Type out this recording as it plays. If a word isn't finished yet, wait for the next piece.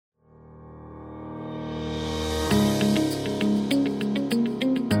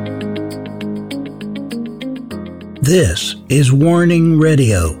This is Warning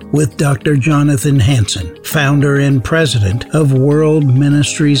Radio with Dr. Jonathan Hansen, founder and president of World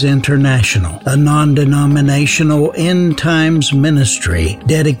Ministries International, a non-denominational end times ministry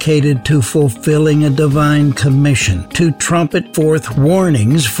dedicated to fulfilling a divine commission to trumpet forth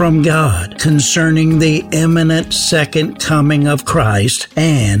warnings from God concerning the imminent second coming of Christ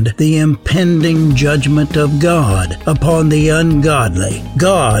and the impending judgment of God upon the ungodly.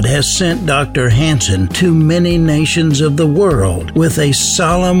 God has sent Dr. Hansen to many nations of the world with a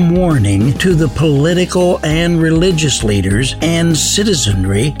solemn warning to the political and religious leaders and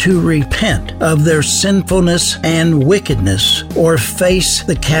citizenry to repent of their sinfulness and wickedness or face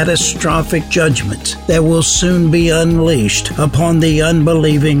the catastrophic judgments that will soon be unleashed upon the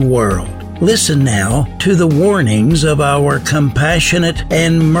unbelieving world. Listen now to the warnings of our compassionate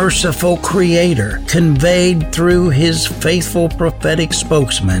and merciful Creator, conveyed through His faithful prophetic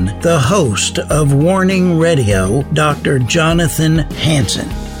spokesman, the host of Warning Radio, Dr. Jonathan Hansen.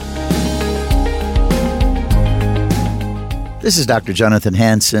 This is Dr. Jonathan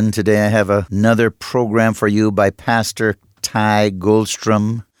Hansen. Today I have another program for you by Pastor Ty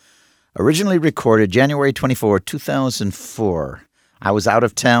Goldstrom, originally recorded January 24, 2004. I was out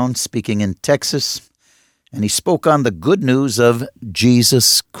of town speaking in Texas, and he spoke on the good news of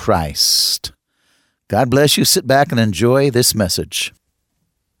Jesus Christ. God bless you. Sit back and enjoy this message.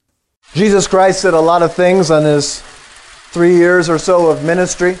 Jesus Christ said a lot of things on his 3 years or so of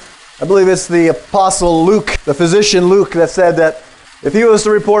ministry. I believe it's the Apostle Luke, the physician Luke, that said that if he was to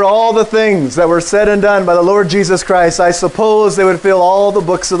report all the things that were said and done by the Lord Jesus Christ, I suppose they would fill all the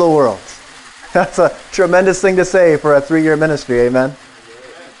books of the world. That's a tremendous thing to say for a 3-year ministry, amen?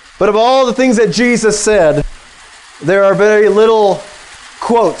 But of all the things that Jesus said, there are very little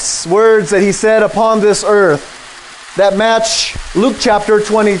quotes, words that he said upon this earth that match Luke chapter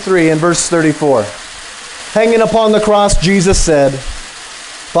 23 and verse 34. Hanging upon the cross, Jesus said,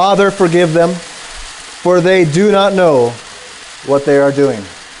 "Father, forgive them, for they do not know what they are doing."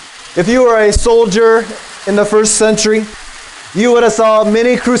 If you were a soldier in the first century, you would have saw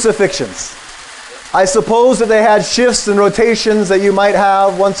many crucifixions. I suppose that they had shifts and rotations that you might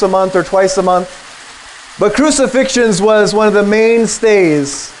have once a month or twice a month. But crucifixions was one of the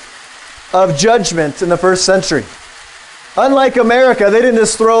mainstays of judgment in the first century. Unlike America, they didn't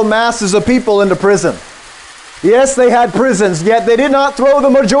just throw masses of people into prison. Yes, they had prisons, yet they did not throw the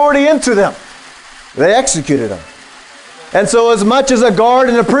majority into them. They executed them. And so as much as a guard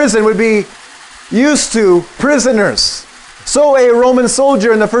in a prison would be used to prisoners, so a Roman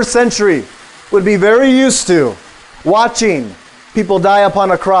soldier in the first century would be very used to watching people die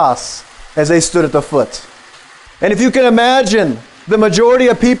upon a cross as they stood at the foot. And if you can imagine the majority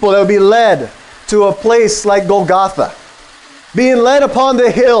of people that would be led to a place like Golgotha, being led upon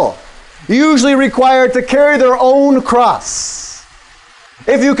the hill, usually required to carry their own cross.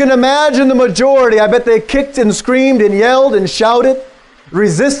 If you can imagine the majority, I bet they kicked and screamed and yelled and shouted,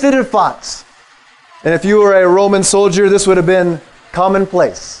 resisted and fought. And if you were a Roman soldier, this would have been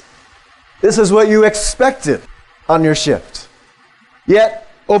commonplace. This is what you expected on your shift. Yet,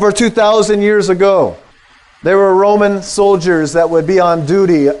 over 2,000 years ago, there were Roman soldiers that would be on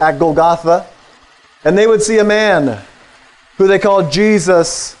duty at Golgotha, and they would see a man who they called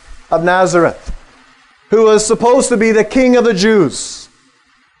Jesus of Nazareth, who was supposed to be the King of the Jews,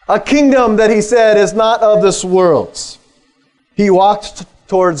 a kingdom that he said is not of this world. He walked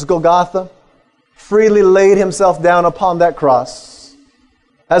towards Golgotha, freely laid himself down upon that cross.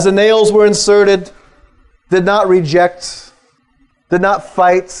 As the nails were inserted, did not reject, did not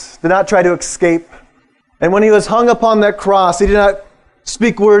fight, did not try to escape. And when he was hung upon that cross, he did not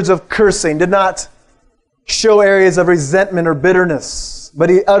speak words of cursing, did not show areas of resentment or bitterness, but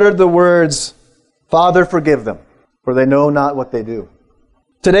he uttered the words, "Father, forgive them, for they know not what they do."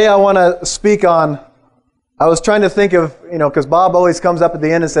 Today I want to speak on, I was trying to think of, because Bob always comes up at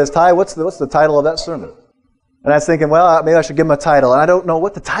the end and says, "Ty, what's the title of that sermon?" And I was thinking, well, maybe I should give him a title. And I don't know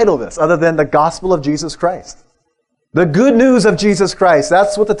what the title is, other than the gospel of Jesus Christ. The good news of Jesus Christ.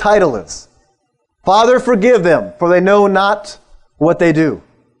 That's what the title is. Father, forgive them, for they know not what they do.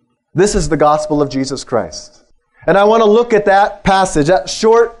 This is the gospel of Jesus Christ. And I want to look at that passage, that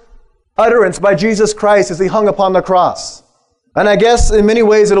short utterance by Jesus Christ as he hung upon the cross. And I guess in many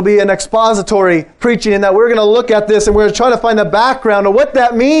ways it'll be an expository preaching in that we're going to look at this and we're going to try to find the background of what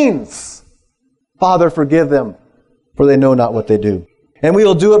that means. Father, forgive them, for they know not what they do. And we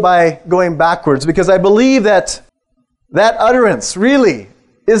will do it by going backwards, because I believe that utterance really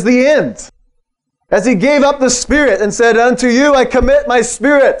is the end. As he gave up the Spirit and said, "Unto you I commit my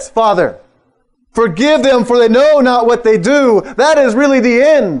spirit, Father. Forgive them, for they know not what they do." That is really the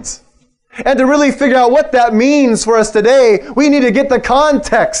end. And to really figure out what that means for us today, we need to get the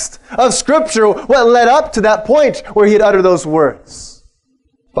context of Scripture, what led up to that point where he had uttered those words.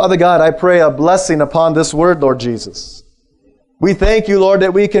 Father God, I pray a blessing upon this word, Lord Jesus. We thank you, Lord,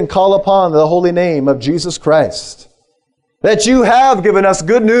 that we can call upon the holy name of Jesus Christ. That you have given us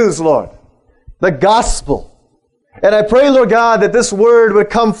good news, Lord, the gospel. And I pray, Lord God, that this word would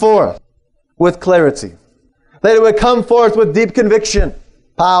come forth with clarity. That it would come forth with deep conviction,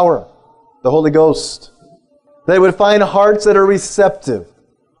 power, the Holy Ghost. They would find hearts that are receptive,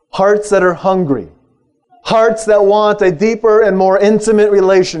 hearts that are hungry, hearts that want a deeper and more intimate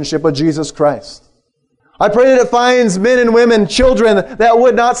relationship with Jesus Christ. I pray that it finds men and women, children, that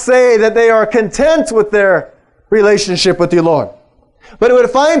would not say that they are content with their relationship with you, Lord. But it would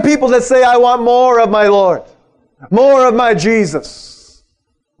find people that say, I want more of my Lord, more of my Jesus,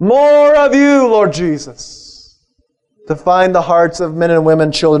 more of you, Lord Jesus. To find the hearts of men and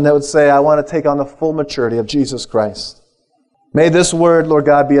women, children that would say, I want to take on the full maturity of Jesus Christ. May this word, Lord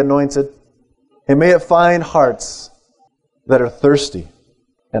God, be anointed. And may it find hearts that are thirsty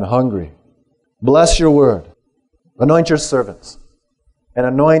and hungry. Bless your word. Anoint your servants. And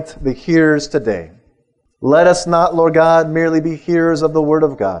anoint the hearers today. Let us not, Lord God, merely be hearers of the word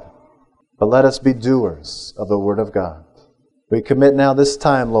of God, but let us be doers of the word of God. We commit now this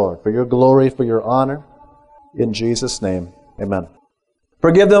time, Lord, for your glory, for your honor. In Jesus' name, amen.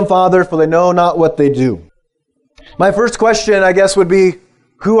 Forgive them, Father, for they know not what they do. My first question, I guess, would be,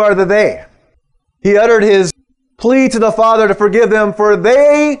 who are the they? He uttered his plea to the Father to forgive them, for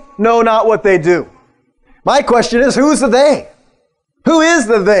they know not what they do. My question is, who's the they? Who is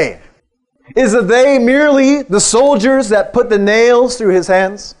the they? Is the they merely the soldiers that put the nails through his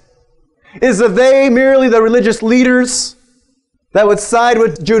hands? Is the they merely the religious leaders that would side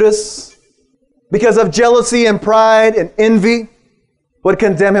with Judas because of jealousy and pride and envy, would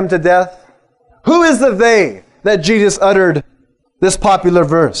condemn him to death? Who is the they that Jesus uttered this popular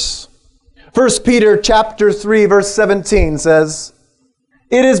verse? 1 Peter chapter 3, verse 17 says,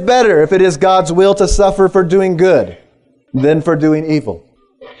 it is better, if it is God's will, to suffer for doing good than for doing evil.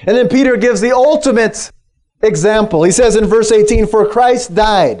 And then Peter gives the ultimate example. He says in verse 18, for Christ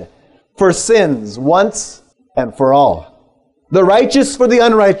died for sins once and for all, the righteous for the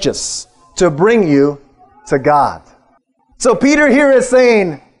unrighteous, to bring you to God. So Peter here is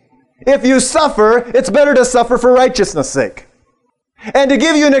saying, if you suffer, it's better to suffer for righteousness' sake. And to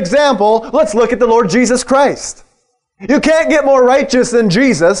give you an example, let's look at the Lord Jesus Christ. You can't get more righteous than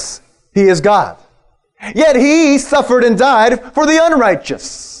Jesus. He is God. Yet He suffered and died for the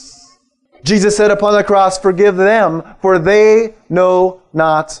unrighteous. Jesus said upon the cross, forgive them, for they know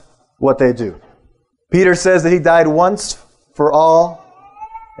not what they do. Peter says that He died once for all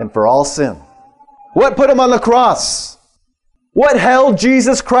and for all sin. What put Him on the cross? What held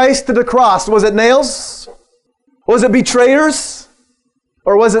Jesus Christ to the cross? Was it nails? Was it betrayers?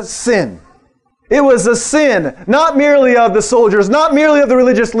 Or was it sin? It was the sin, not merely of the soldiers, not merely of the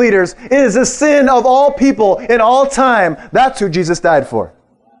religious leaders. It is the sin of all people in all time. That's who Jesus died for.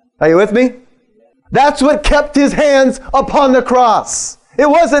 Are you with me? That's what kept His hands upon the cross. It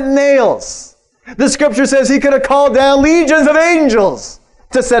wasn't nails. The Scripture says He could have called down legions of angels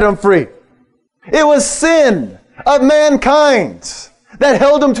to set Him free. It was sin of mankind that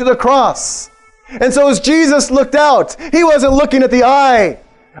held Him to the cross. And so as Jesus looked out, He wasn't looking at the eye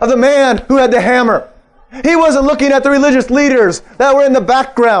of the man who had the hammer. He wasn't looking at the religious leaders that were in the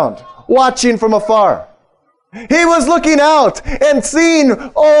background, watching from afar. He was looking out and seeing,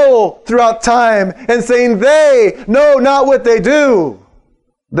 throughout time, and saying, they know not what they do.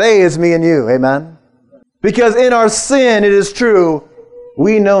 They is me and you, amen? Because in our sin, it is true,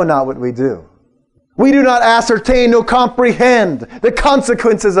 we know not what we do. We do not ascertain nor comprehend the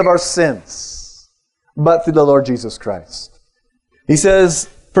consequences of our sins, but through the Lord Jesus Christ. He says,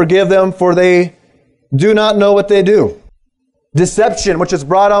 forgive them, for they do not know what they do. Deception, which is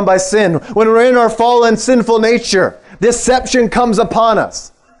brought on by sin. When we're in our fallen, sinful nature, deception comes upon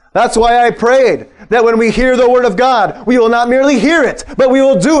us. That's why I prayed that when we hear the Word of God, we will not merely hear it, but we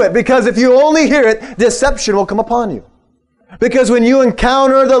will do it. Because if you only hear it, deception will come upon you. Because when you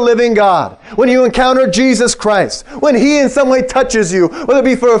encounter the living God, when you encounter Jesus Christ, when He in some way touches you, whether it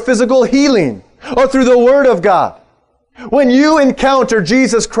be for a physical healing or through the Word of God, when you encounter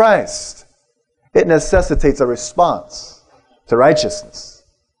Jesus Christ, it necessitates a response to righteousness.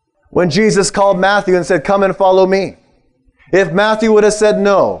 When Jesus called Matthew and said, come and follow me, if Matthew would have said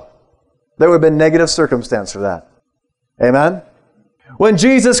no, there would have been negative circumstance for that. Amen? When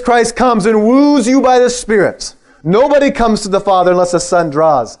Jesus Christ comes and woos you by the Spirit, nobody comes to the Father unless the Son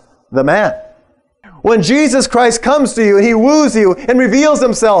draws the man. When Jesus Christ comes to you and He woos you and reveals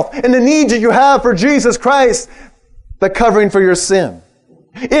Himself and the need that you have for Jesus Christ, the covering for your sin.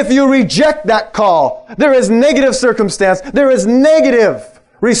 If you reject that call, there is negative circumstance. There is negative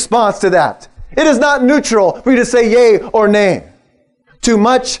response to that. It is not neutral for you to say yea or nay. Too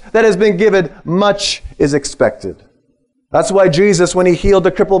much that has been given, much is expected. That's why Jesus, when He healed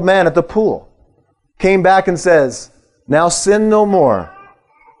the crippled man at the pool, came back and says, now sin no more,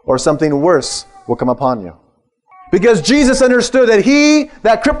 or something worse will come upon you. Because Jesus understood that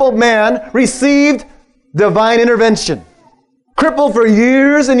that crippled man, received divine intervention. Crippled for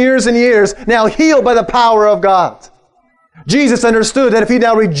years and years and years, now healed by the power of God. Jesus understood that if he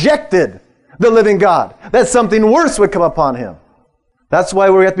now rejected the living God, that something worse would come upon him. That's why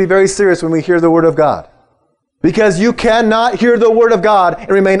we have to be very serious when we hear the Word of God. Because you cannot hear the Word of God and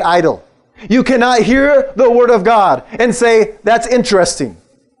remain idle. You cannot hear the Word of God and say, that's interesting.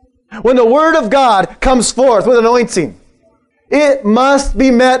 When the Word of God comes forth with anointing, it must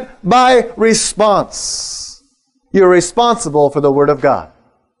be met by response. You're responsible for the Word of God.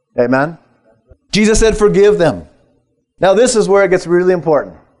 Amen? Jesus said, forgive them. Now this is where it gets really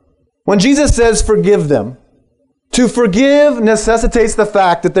important. When Jesus says forgive them, to forgive necessitates the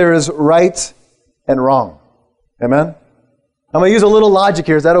fact that there is right and wrong. Amen? I'm going to use a little logic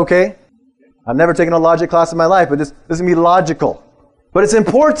here. Is that okay? I've never taken a logic class in my life, but this is going to be logical. But it's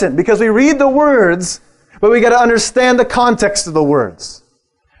important because we read the words, but we got to understand the context of the words.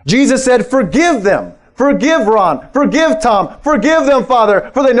 Jesus said, forgive them. Forgive Ron. Forgive Tom. Forgive them,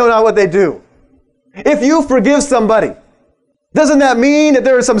 Father, for they know not what they do. If you forgive somebody, doesn't that mean that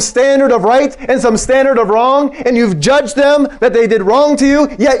there is some standard of right and some standard of wrong, and you've judged them that they did wrong to you,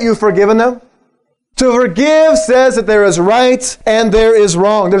 yet you've forgiven them? To forgive says that there is right and there is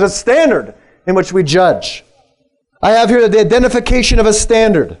wrong. There's a standard in which we judge. I have here the identification of a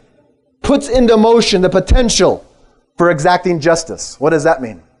standard puts into motion the potential for exacting justice. What does that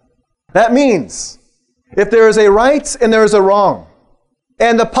mean? That means if there is a right and there is a wrong,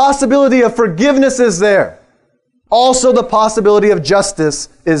 and the possibility of forgiveness is there, also the possibility of justice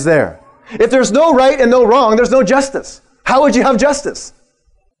is there. If there's no right and no wrong, there's no justice. How would you have justice?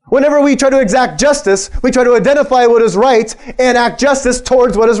 Whenever we try to exact justice, we try to identify what is right and act justice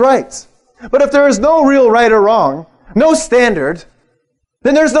towards what is right. But if there is no real right or wrong, no standard,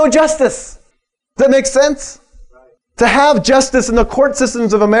 then there's no justice. Does that make sense? To have justice in the court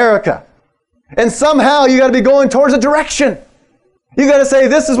systems of America, and somehow you got to be going towards a direction. You got to say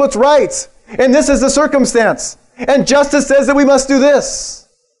this is what's right, and this is the circumstance, and justice says that we must do this.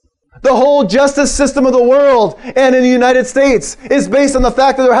 The whole justice system of the world and in the United States is based on the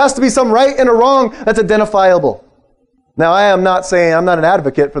fact that there has to be some right and a wrong that's identifiable. Now, I am not saying I'm not an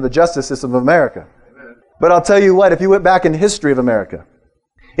advocate for the justice system of America. But I'll tell you what, if you went back in the history of America,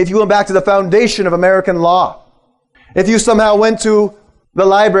 if you went back to the foundation of American law, if you somehow went to the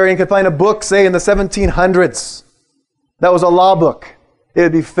library and could find a book, say in the 1700s, that was a law book, it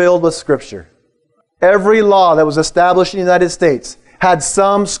would be filled with Scripture. Every law that was established in the United States had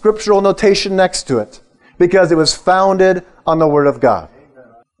some scriptural notation next to it because it was founded on the Word of God.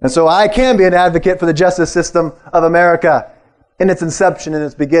 And so I can be an advocate for the justice system of America in its inception, in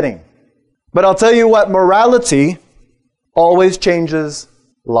its beginning. But I'll tell you what, morality always changes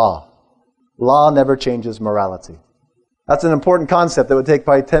law. Law never changes morality. That's an important concept that would take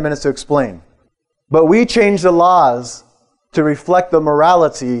probably 10 minutes to explain. But we change the laws to reflect the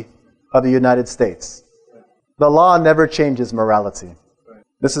morality of the United States. The law never changes morality.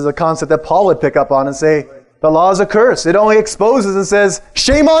 This is a concept that Paul would pick up on and say, the law is a curse. It only exposes and says,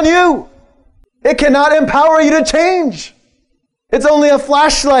 shame on you. It cannot empower you to change. It's only a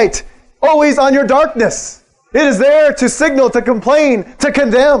flashlight, always on your darkness. It is there to signal, to complain, to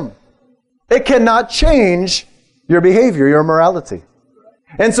condemn. It cannot change your behavior, your morality.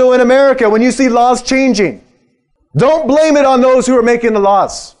 And so in America, when you see laws changing, don't blame it on those who are making the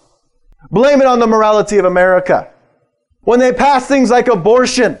laws. Blame it on the morality of America. When they pass things like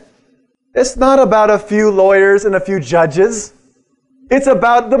abortion, it's not about a few lawyers and a few judges. It's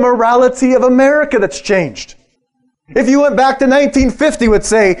about the morality of America that's changed. If you went back to 1950, would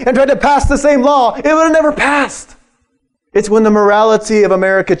say, and tried to pass the same law, it would have never passed. It's when the morality of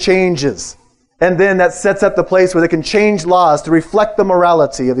America changes, and then that sets up the place where they can change laws to reflect the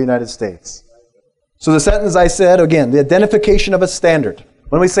morality of the United States. So the sentence I said, again, the identification of a standard.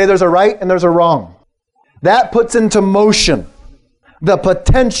 When we say there's a right and there's a wrong, that puts into motion the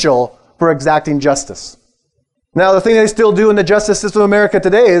potential for exacting justice. Now, the thing they still do in the justice system of America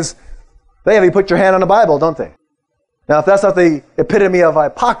today is they have you put your hand on the Bible, don't they? Now, if that's not the epitome of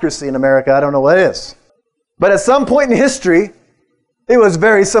hypocrisy in America, I don't know what is. But at some point in history, it was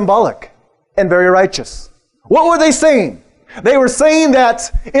very symbolic. and very righteous. What were they saying? They were saying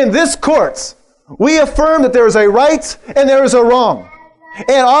that in this court, we affirm that there is a right and there is a wrong.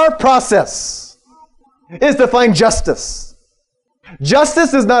 And our process is to find justice.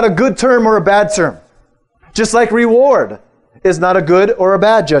 Justice is not a good term or a bad term. Just like reward is not a good or a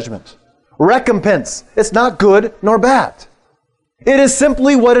bad judgment. Recompense, it's not good nor bad. It is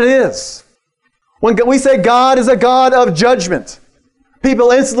simply what it is. When we say God is a God of judgment,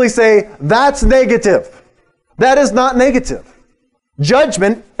 people instantly say, that's negative. That is not negative.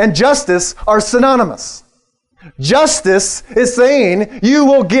 Judgment and justice are synonymous. Justice is saying you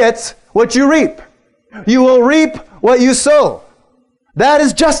will get what you reap. You will reap what you sow. That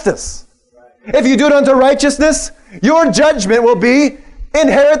is justice. If you do it unto righteousness, your judgment will be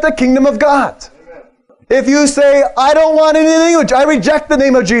inherit the kingdom of God. If you say, I don't want anything, I reject the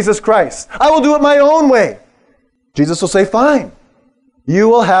name of Jesus Christ, I will do it my own way, Jesus will say, fine. You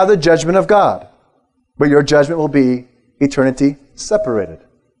will have the judgment of God. But your judgment will be eternity separated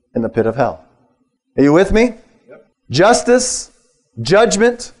in the pit of hell. Are you with me? Yep. Justice,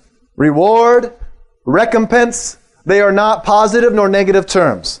 judgment, reward, recompense, they are not positive nor negative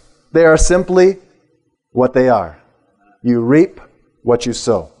terms. They are simply what they are. You reap what you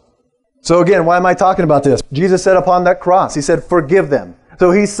sow. So again, why am I talking about this? Jesus said upon that cross, He said, forgive them.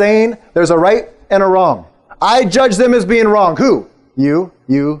 So He's saying there's a right and a wrong. I judge them as being wrong. Who? You,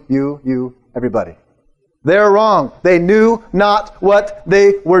 everybody. They're wrong. They knew not what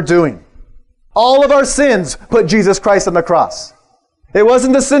they were doing. All of our sins put Jesus Christ on the cross. It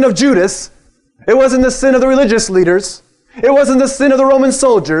wasn't the sin of Judas. It wasn't the sin of the religious leaders. It wasn't the sin of the Roman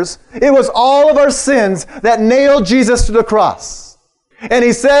soldiers. It was all of our sins that nailed Jesus to the cross. And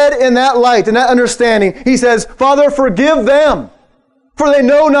He said in that light, in that understanding, He says, Father, forgive them, for they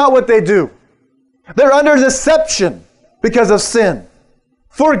know not what they do. They're under deception because of sin.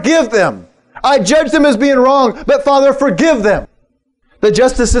 Forgive them. I judge them as being wrong, but Father, forgive them. The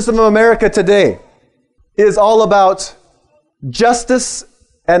justice system of America today is all about justice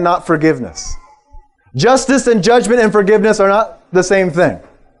and not forgiveness. Justice and judgment and forgiveness are not the same thing.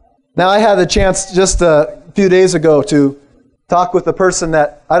 Now, I had the chance just a few days ago to talk with a person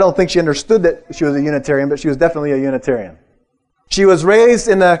that I don't think she understood that she was a Unitarian, but she was definitely a Unitarian. She was raised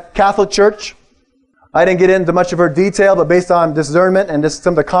in the Catholic Church. I didn't get into much of her detail, but based on discernment and just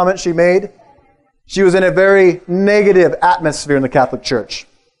some of the comments she made, she was in a very negative atmosphere in the Catholic Church.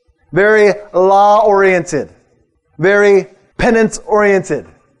 Very law-oriented. Very penance-oriented.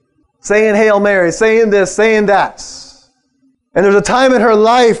 Saying Hail Mary, saying this, saying that. And there's a time in her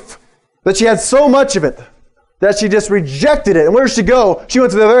life that she had so much of it that she just rejected it. And where did she go? She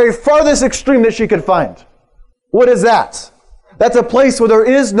went to the very farthest extreme that she could find. What is that? That's a place where there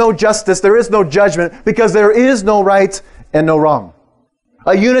is no justice, there is no judgment, because there is no right and no wrong.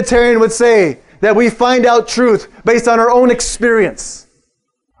 A Unitarian would say that we find out truth based on our own experience.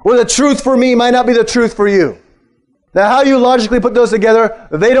 Where the truth for me might not be the truth for you. Now, how you logically put those together,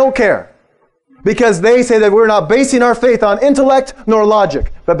 they don't care. Because they say that we're not basing our faith on intellect nor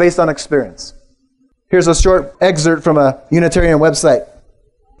logic, but based on experience. Here's a short excerpt from a Unitarian website.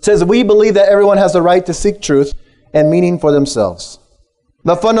 It says, we believe that everyone has the right to seek truth and meaning for themselves.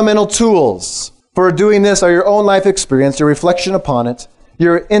 The fundamental tools for doing this are your own life experience, your reflection upon it,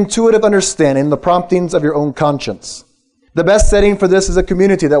 your intuitive understanding, the promptings of your own conscience. The best setting for this is a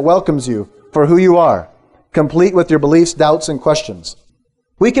community that welcomes you for who you are, complete with your beliefs, doubts, and questions.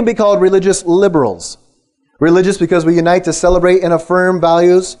 We can be called religious liberals. Religious because we unite to celebrate and affirm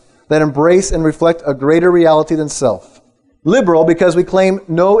values that embrace and reflect a greater reality than self. Liberal because we claim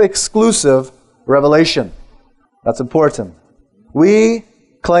no exclusive revelation. That's important. We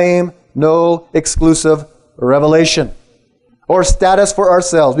claim no exclusive revelation or status for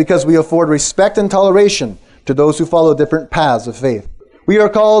ourselves because we afford respect and toleration to those who follow different paths of faith. We are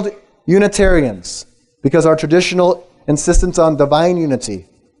called Unitarians because our traditional insistence on divine unity,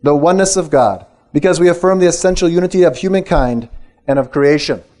 the oneness of God, because we affirm the essential unity of humankind and of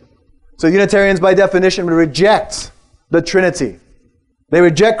creation. So Unitarians, by definition, would reject the Trinity. They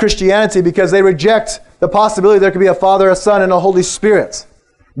reject Christianity because they reject the possibility there could be a Father, a Son, and a Holy Spirit.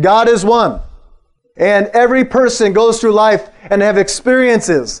 God is one. And every person goes through life and have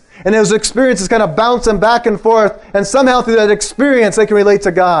experiences. And those experiences kind of bounce them back and forth. And somehow through that experience, they can relate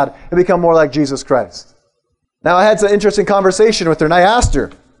to God and become more like Jesus Christ. Now, I had some interesting conversation with her, and I asked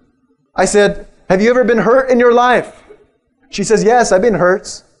her. I said, have you ever been hurt in your life? She says, yes, I've been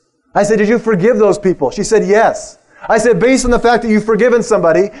hurt. I said, did you forgive those people? She said, yes. I said, based on the fact that you've forgiven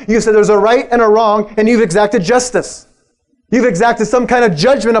somebody, you said there's a right and a wrong, and you've exacted justice. You've exacted some kind of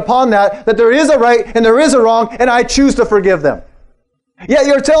judgment upon that there is a right and there is a wrong, and I choose to forgive them. Yet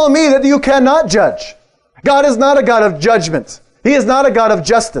you're telling me that you cannot judge. God is not a God of judgment. He is not a God of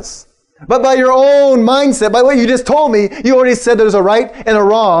justice. But by your own mindset, by what you just told me, you already said there's a right and a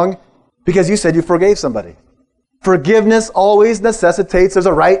wrong because you said you forgave somebody. Forgiveness always necessitates there's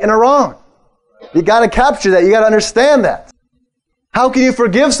a right and a wrong. You got to capture that. You got to understand that. How can you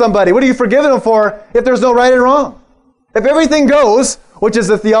forgive somebody? What are you forgiving them for if there's no right and wrong? If everything goes, which is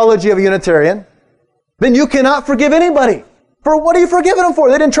the theology of a Unitarian, then you cannot forgive anybody. For what are you forgiving them for?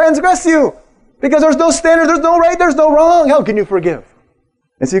 They didn't transgress you. Because there's no standard, there's no right, there's no wrong. How can you forgive?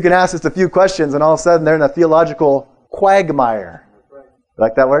 And so you can ask just a few questions and all of a sudden they're in a theological quagmire. You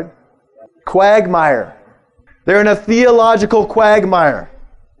like that word? Quagmire. They're in a theological quagmire.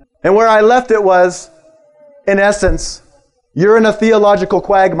 And where I left it was, in essence, you're in a theological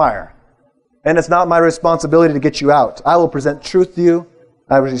quagmire. And it's not my responsibility to get you out. I will present truth to you.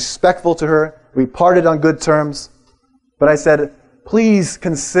 I was respectful to her. We parted on good terms. But I said, please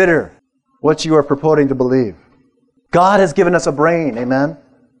consider what you are purporting to believe. God has given us a brain, amen?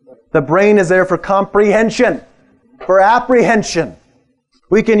 The brain is there for comprehension, for apprehension.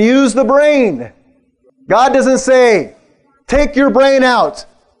 We can use the brain. God doesn't say, take your brain out,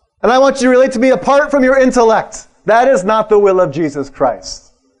 and I want you to relate to me apart from your intellect. That is not the will of Jesus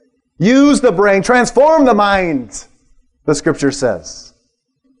Christ. Use the brain, transform the mind, the Scripture says.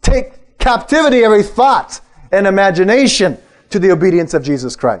 Take captivity every thought and imagination to the obedience of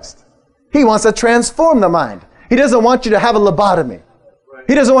Jesus Christ. He wants to transform the mind. He doesn't want you to have a lobotomy.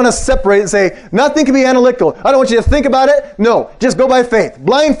 He doesn't want to separate and say, nothing can be analytical. I don't want you to think about it. No, just go by faith.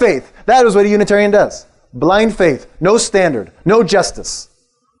 Blind faith. That is what a Unitarian does. Blind faith. No standard. No justice.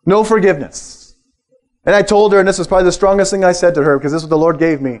 No forgiveness. And I told her, and this was probably the strongest thing I said to her, because this is what the Lord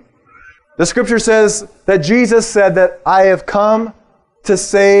gave me. The Scripture says that Jesus said that I have come to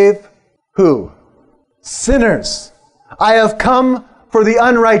save who? Sinners. I have come for the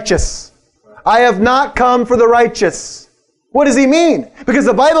unrighteous. I have not come for the righteous. What does he mean? Because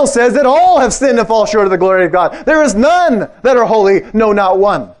the Bible says that all have sinned and fall short of the glory of God. There is none that are holy, no, not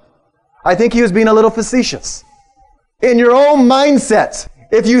one. I think he was being a little facetious. In your own mindset,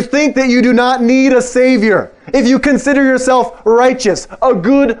 if you think that you do not need a Savior, if you consider yourself righteous, a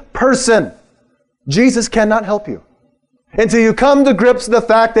good person, Jesus cannot help you until you come to grips with the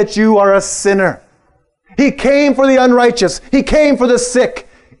fact that you are a sinner. He came for the unrighteous. He came for the sick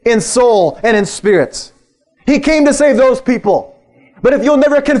in soul and in spirit. He came to save those people. But if you'll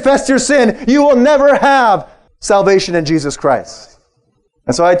never confess your sin, you will never have salvation in Jesus Christ.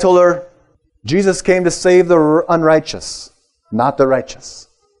 And so I told her, Jesus came to save the unrighteous, not the righteous.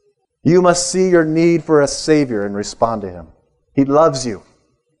 You must see your need for a Savior and respond to Him. He loves you.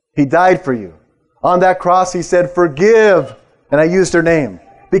 He died for you. On that cross, He said, forgive. And I used her name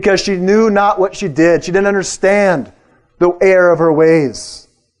because she knew not what she did. She didn't understand the error of her ways.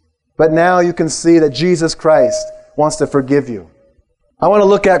 But now you can see that Jesus Christ wants to forgive you. I want to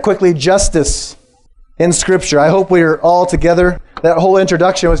look at quickly justice in Scripture. I hope we are all together. That whole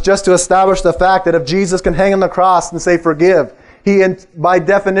introduction was just to establish the fact that if Jesus can hang on the cross and say forgive, He, by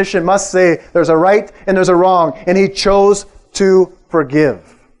definition, must say there's a right and there's a wrong. And He chose to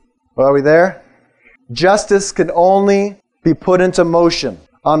forgive. Well, are we there? Justice can only be put into motion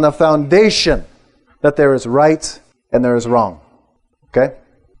on the foundation that there is right and there is wrong. Okay?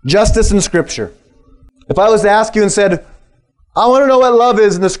 Justice in Scripture. If I was to ask you and said, I want to know what love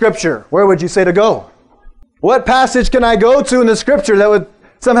is in the Scripture, where would you say to go? What passage can I go to in the Scripture that would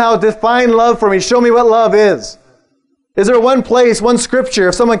somehow define love for me? Show me what love is. Is there one place, one Scripture,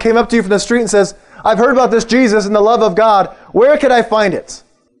 if someone came up to you from the street and says, I've heard about this Jesus and the love of God, where could I find it?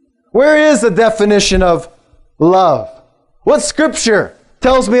 Where is the definition of love? What Scripture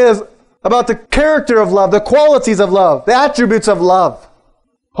tells me about the character of love, the qualities of love, the attributes of love?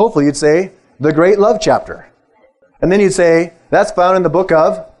 Hopefully you'd say, the great love chapter. And then you'd say, that's found in the book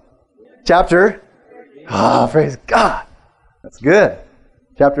of chapter. Praise God. That's good.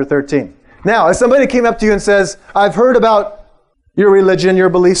 Chapter 13. Now, if somebody came up to you and says, I've heard about your religion, your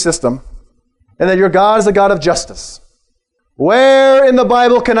belief system, and that your God is a God of justice. Where in the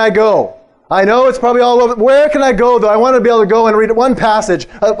Bible can I go? I know it's probably all over. Where can I go, though? I want to be able to go and read one passage,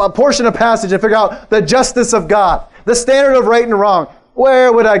 a portion of passage, and figure out the justice of God, the standard of right and wrong.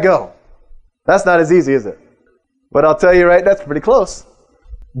 Where would I go? That's not as easy, is it? But I'll tell you right, that's pretty close.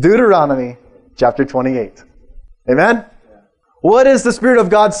 Deuteronomy chapter 28. Amen? What is the Spirit of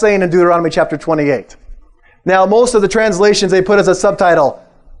God saying in Deuteronomy chapter 28? Now, most of the translations, they put as a subtitle,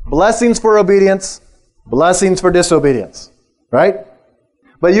 blessings for obedience, blessings for disobedience. Right?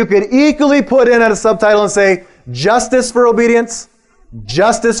 But you could equally put in at a subtitle and say, justice for obedience,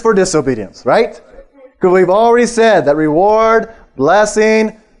 justice for disobedience. Right? Because we've already said that reward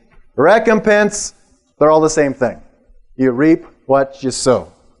Blessing, recompense, they're all the same thing. You reap what you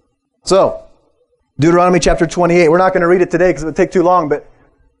sow. So, Deuteronomy chapter 28. We're not going to read it today because it would take too long, but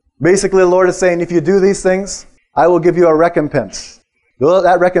basically the Lord is saying, if you do these things, I will give you a recompense. Well,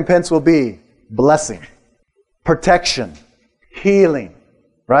 that recompense will be blessing, protection, healing,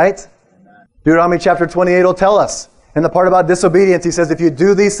 right? Deuteronomy chapter 28 will tell us. In the part about disobedience, he says, if you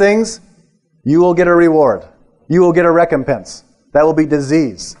do these things, you will get a reward. You will get a recompense. That will be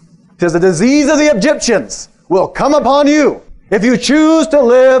disease. He says, the disease of the Egyptians will come upon you if you choose to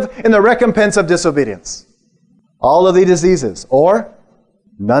live in the recompense of disobedience. All of these diseases, or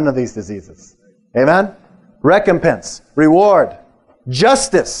none of these diseases. Amen? Recompense, reward,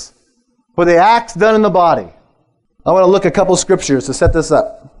 justice for the acts done in the body. I want to look at a couple scriptures to set this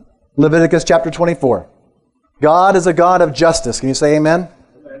up. Leviticus chapter 24. God is a God of justice. Can you say amen?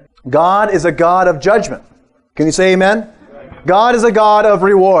 Amen. God is a God of judgment. Can you say amen? Amen? God is a God of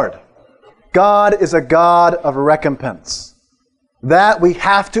reward. God is a God of recompense. That we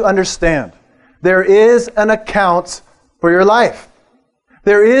have to understand. There is an account for your life.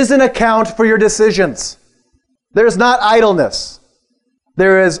 There is an account for your decisions. There's not idleness.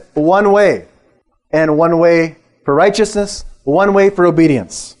 There is one way, and one way for righteousness, one way for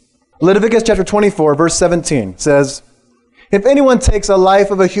obedience. Leviticus chapter 24, verse 17 says, if anyone takes a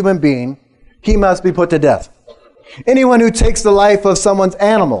life of a human being, he must be put to death. Anyone who takes the life of someone's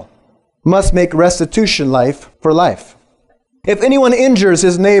animal must make restitution life for life. If anyone injures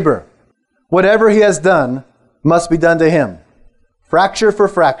his neighbor, whatever he has done must be done to him. Fracture for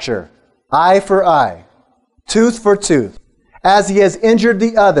fracture, eye for eye, tooth for tooth. As he has injured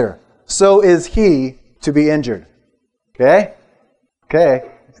the other, so is he to be injured. Okay? Okay.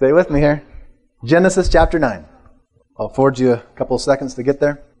 Stay with me here. Genesis chapter 9. I'll afford you a couple of seconds to get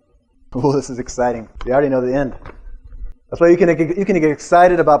there. Oh, this is exciting. You already know the end. That's why you can get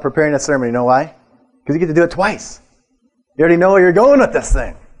excited about preparing a sermon. You know why? Because you get to do it twice. You already know where you're going with this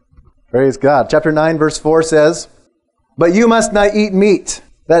thing. Praise God. Chapter 9, verse 4 says, but you must not eat meat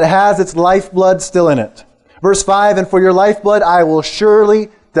that has its lifeblood still in it. Verse 5, and for your lifeblood I will surely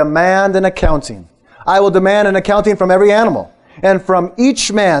demand an accounting. I will demand an accounting from every animal. And from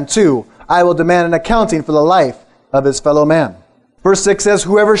each man, too, I will demand an accounting for the life of his fellow man. Verse 6 says,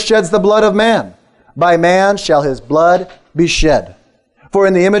 whoever sheds the blood of man, by man shall his blood be shed. For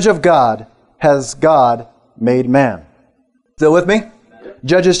in the image of God has God made man. Still with me?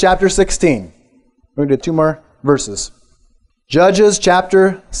 Judges chapter 16. We're going to do two more verses. Judges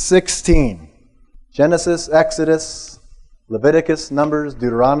chapter 16. Genesis, Exodus, Leviticus, Numbers,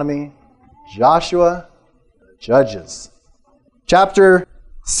 Deuteronomy, Joshua, Judges. Chapter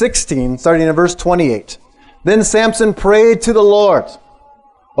 16, starting in verse 28. Then Samson prayed to the Lord,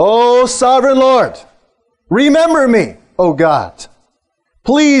 O sovereign Lord, remember me, O God.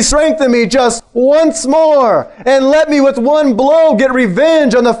 Please strengthen me just once more, and let me with one blow get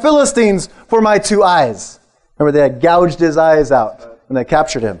revenge on the Philistines for my two eyes. Remember, they had gouged his eyes out when they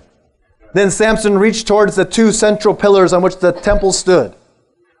captured him. Then Samson reached towards the two central pillars on which the temple stood,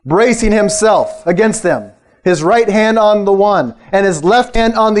 bracing himself against them, his right hand on the one and his left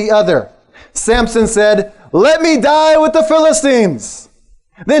hand on the other. Samson said, let me die with the Philistines.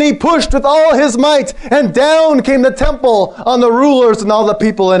 Then he pushed with all his might, and down came the temple on the rulers and all the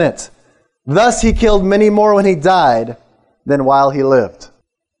people in it. Thus he killed many more when he died than while he lived.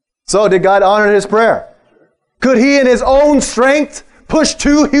 So did God honor his prayer? Could he in his own strength push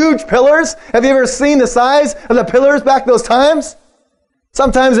two huge pillars? Have you ever seen the size of the pillars back those times?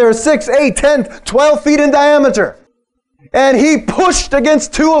 Sometimes they were 6, 8, 10, 12 feet in diameter. And he pushed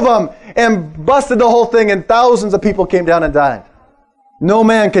against two of them and busted the whole thing, and thousands of people came down and died. No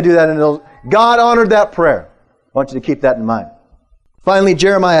man could do that. God honored that prayer. I want you to keep that in mind. Finally,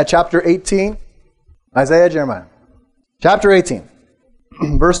 Jeremiah chapter 18. Isaiah, Jeremiah. Chapter 18.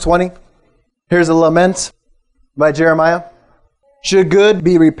 Verse 20. Here's a lament by Jeremiah. Should good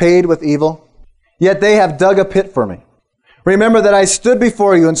be repaid with evil? Yet they have dug a pit for me. Remember that I stood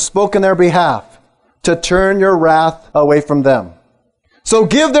before you and spoke in their behalf to turn your wrath away from them. So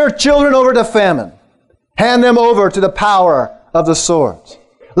give their children over to famine. Hand them over to the power of the sword.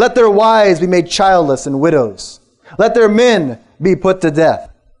 Let their wives be made childless and widows. Let their men be put to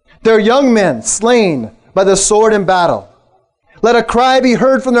death. Their young men slain by the sword in battle. Let a cry be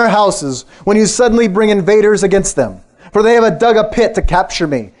heard from their houses when you suddenly bring invaders against them. For they have dug a pit to capture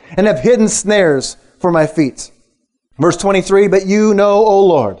me and have hidden snares for my feet. Verse 23, but you know, O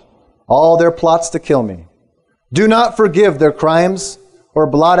Lord, all their plots to kill me. Do not forgive their crimes or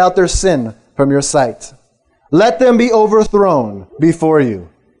blot out their sin from your sight. Let them be overthrown before you.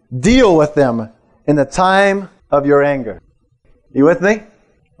 Deal with them in the time of your anger. You with me?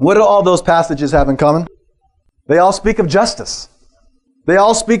 What do all those passages have in common? They all speak of justice. They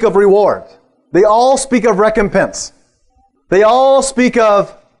all speak of reward. They all speak of recompense. They all speak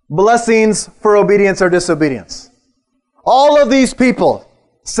of blessings for obedience or disobedience. All of these people,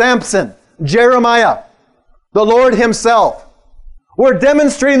 Samson, Jeremiah, the Lord Himself, were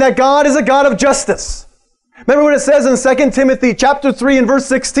demonstrating that God is a God of justice. Remember what it says in 2 Timothy chapter 3 and verse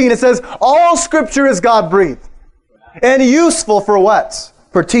 16. It says, all Scripture is God-breathed and useful for what?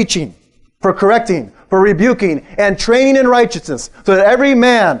 For teaching, for correcting, for rebuking, and training in righteousness, so that every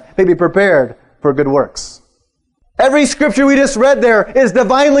man may be prepared for good works. Every Scripture we just read there is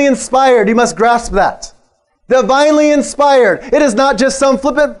divinely inspired. You must grasp that. Divinely inspired. It is not just some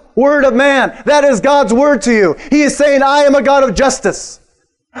flippant word of man. That is God's word to you. He is saying, I am a God of justice.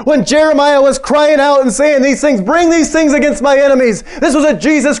 When Jeremiah was crying out and saying these things, bring these things against my enemies, this was what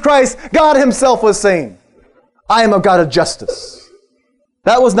Jesus Christ, God Himself, was saying. I am a God of justice.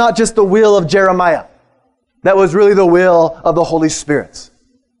 That was not just the will of Jeremiah. That was really the will of the Holy Spirit.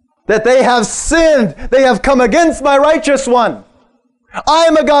 That they have sinned. They have come against my righteous one. I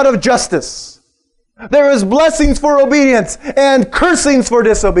am a God of justice. There is blessings for obedience and cursings for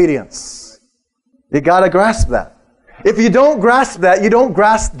disobedience. You got to grasp that. If you don't grasp that, you don't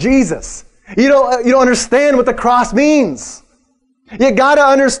grasp Jesus. You don't understand what the cross means. You got to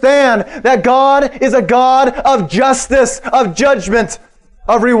understand that God is a God of justice, of judgment,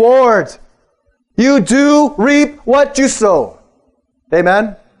 of reward. You do reap what you sow.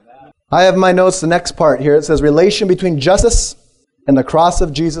 Amen? I have my notes, the next part here. It says relation between justice and the cross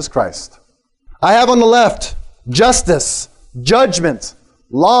of Jesus Christ. I have on the left justice, judgment,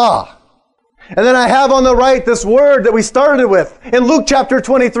 law. And then I have on the right this word that we started with in Luke chapter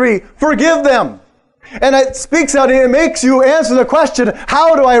 23, forgive them. And it speaks out, it makes you answer the question,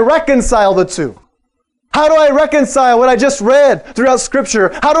 how do I reconcile the two? How do I reconcile what I just read throughout Scripture?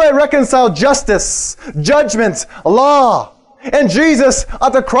 How do I reconcile justice, judgment, law? And Jesus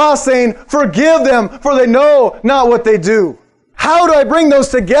at the cross saying, forgive them, for they know not what they do. How do I bring those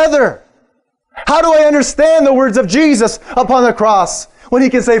together? How do I understand the words of Jesus upon the cross when He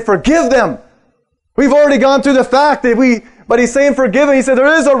can say, forgive them? We've already gone through the fact that but He's saying forgive them. He said,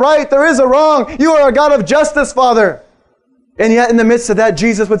 there is a right, there is a wrong. You are a God of justice, Father. And yet in the midst of that,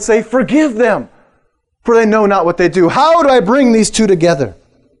 Jesus would say, forgive them, for they know not what they do. How do I bring these two together?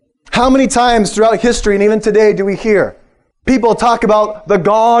 How many times throughout history and even today do we hear people talk about the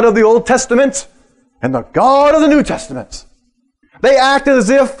God of the Old Testament and the God of the New Testament? They act as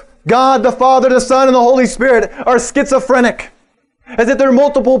if God, the Father, the Son, and the Holy Spirit are schizophrenic, as if they're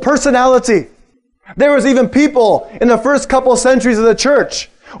multiple personality. There was even people in the first couple centuries of the church,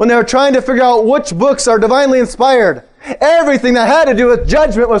 when they were trying to figure out which books are divinely inspired, everything that had to do with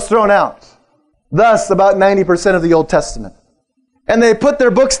judgment was thrown out. Thus, about 90% of the Old Testament. And they put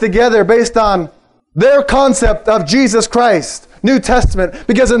their books together based on their concept of Jesus Christ, New Testament,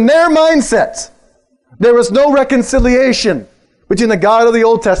 because in their mindset, there was no reconciliation between the God of the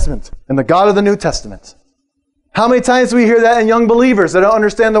Old Testament and the God of the New Testament. How many times do we hear that in young believers that don't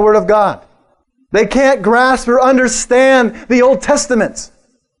understand the Word of God? They can't grasp or understand the Old Testament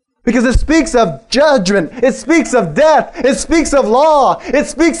because it speaks of judgment, it speaks of death, it speaks of law, it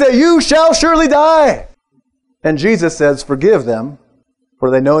speaks that you shall surely die. And Jesus says, forgive them,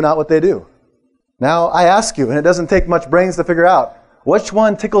 for they know not what they do. Now, I ask you, and it doesn't take much brains to figure out, which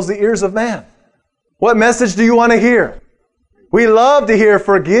one tickles the ears of man? What message do you want to hear? We love to hear,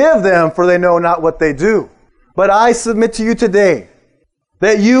 forgive them, for they know not what they do. But I submit to you today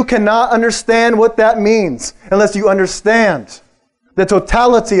that you cannot understand what that means unless you understand the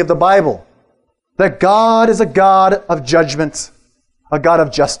totality of the Bible. That God is a God of judgment, a God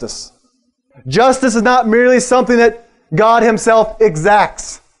of justice. Justice is not merely something that God Himself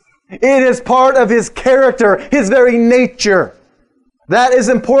exacts. It is part of His character, His very nature. That is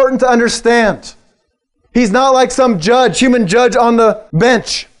important to understand. He's not like some judge, human judge on the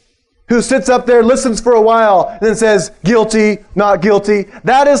bench, who sits up there, listens for a while, and then says, guilty, not guilty.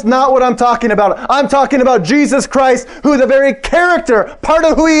 That is not what I'm talking about. I'm talking about Jesus Christ, who the very character, part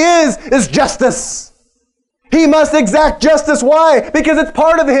of who He is justice. He must exact justice. Why? Because it's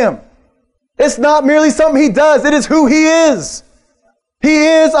part of Him. It's not merely something He does. It is who He is. He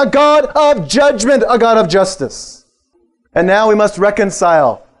is a God of judgment, a God of justice. And now we must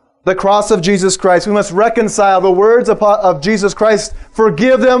reconcile the cross of Jesus Christ. We must reconcile the words of Jesus Christ.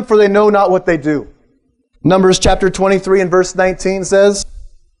 Forgive them, for they know not what they do. Numbers chapter 23 and verse 19 says,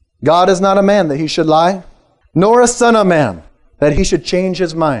 God is not a man that He should lie, nor a son of man that He should change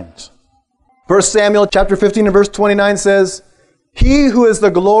His mind. 1 Samuel chapter 15 and verse 29 says, He who is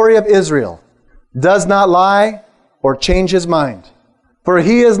the glory of Israel does not lie, or change his mind. For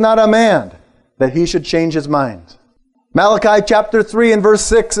he is not a man that he should change his mind. Malachi chapter 3 and verse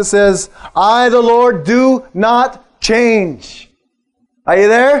 6, it says, I, the Lord, do not change. Are you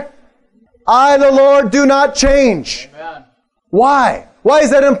there? I, the Lord, do not change. Amen. Why? Why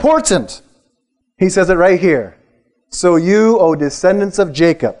is that important? He says it right here. So you, O descendants of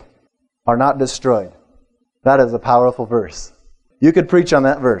Jacob, are not destroyed. That is a powerful verse. You could preach on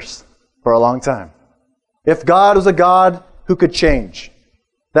that verse for a long time. If God was a God who could change,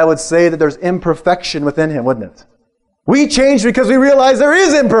 that would say that there's imperfection within him, wouldn't it? We change because we realize there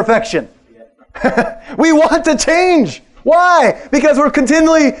is imperfection. We want to change. Why? Because we're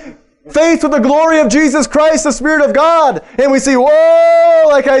continually faced with the glory of Jesus Christ, the Spirit of God. And we see, woe,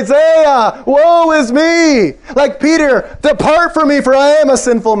 like Isaiah, woe is me. Like Peter, depart from me, for I am a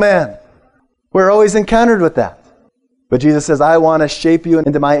sinful man. We're always encountered with that. But Jesus says, I want to shape you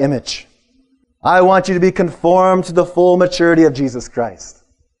into my image. I want you to be conformed to the full maturity of Jesus Christ.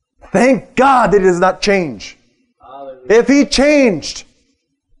 Thank God that He does not change. Hallelujah. If He changed,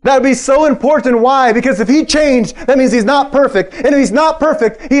 that would be so important. Why? Because if He changed, that means He's not perfect. And if He's not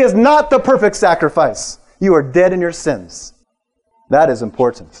perfect, He is not the perfect sacrifice. You are dead in your sins. That is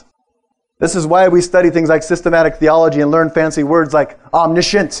important. This is why we study things like systematic theology and learn fancy words like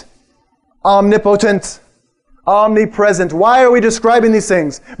omniscient, omnipotent, omnipresent. Why are we describing these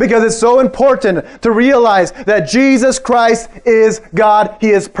things? Because it's so important to realize that Jesus Christ is God.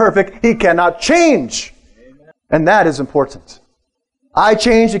 He is perfect. He cannot change. Amen. And that is important. I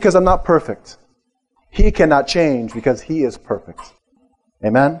change because I'm not perfect. He cannot change because He is perfect.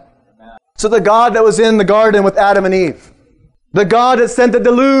 Amen? Amen. So the God that was in the garden with Adam and Eve, the God that sent the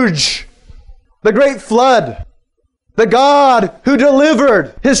deluge, the great flood, the God who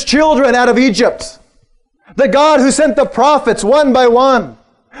delivered His children out of Egypt, the God who sent the prophets one by one,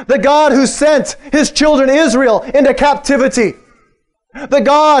 the God who sent His children Israel into captivity, the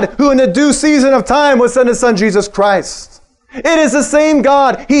God who in the due season of time would send His Son Jesus Christ. It is the same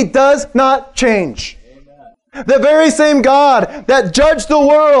God. He does not change. Amen. The very same God that judged the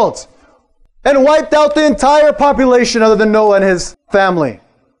world and wiped out the entire population other than Noah and his family.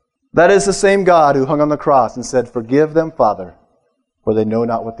 That is the same God who hung on the cross and said, forgive them, Father, for they know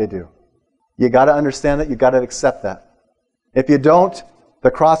not what they do. You got to understand it. You got to accept that. If you don't,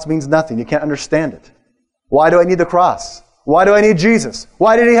 the cross means nothing. You can't understand it. Why do I need the cross? Why do I need Jesus?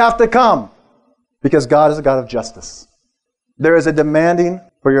 Why did He have to come? Because God is a God of justice. There is a demanding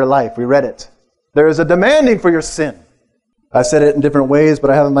for your life. We read it. There is a demanding for your sin. I said it in different ways, but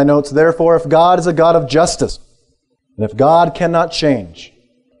I have in my notes, therefore, if God is a God of justice, and if God cannot change,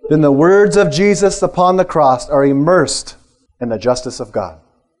 then the words of Jesus upon the cross are immersed in the justice of God.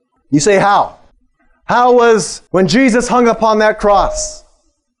 You say, how? How was when Jesus hung upon that cross?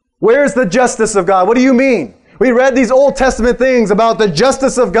 Where's the justice of God? What do you mean? We read these Old Testament things about the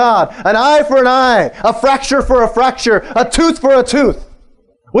justice of God. An eye for an eye, a fracture for a fracture, a tooth for a tooth.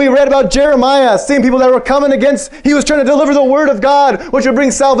 We read about Jeremiah, seeing people that were coming against. He was trying to deliver the Word of God, which would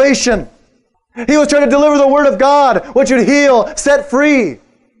bring salvation. He was trying to deliver the Word of God, which would heal, set free.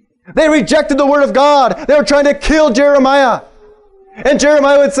 They rejected the Word of God. They were trying to kill Jeremiah. And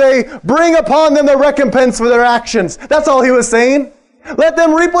Jeremiah would say, bring upon them the recompense for their actions. That's all he was saying. Let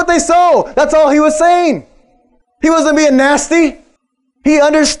them reap what they sow. That's all he was saying. He wasn't being nasty. He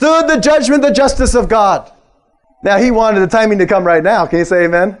understood the judgment, the justice of God. Now, he wanted the timing to come right now. Can you say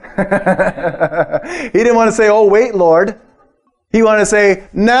amen? He didn't want to say, oh, wait, Lord. He wanted to say,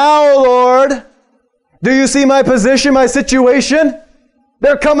 now, Lord, do you see my position, my situation?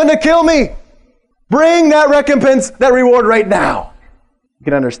 They're coming to kill me. Bring that recompense, that reward right now. You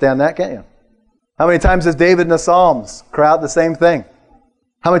can understand that, can't you? How many times does David in the Psalms cry out the same thing?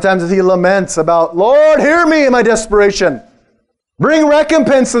 How many times does he laments about, Lord, hear me in my desperation. Bring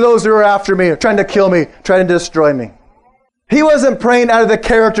recompense to those who are after me, trying to kill me, trying to destroy me. He wasn't praying out of the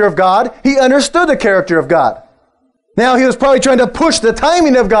character of God. He understood the character of God. Now, he was probably trying to push the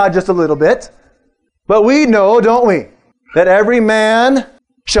timing of God just a little bit. But we know, don't we, that every man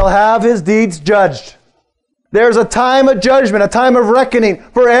shall have his deeds judged. There's a time of judgment, a time of reckoning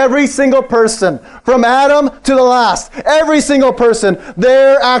for every single person, from Adam to the last. Every single person,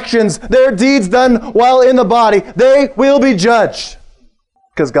 their actions, their deeds done while in the body, they will be judged.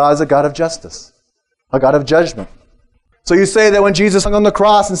 Because God is a God of justice, a God of judgment. So you say that when Jesus hung on the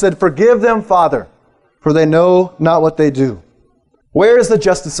cross and said, forgive them, Father, for they know not what they do. Where is the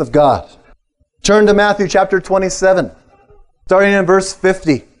justice of God? Turn to Matthew chapter 27, starting in verse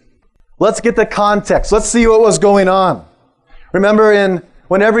 50. Let's get the context. Let's see what was going on. Remember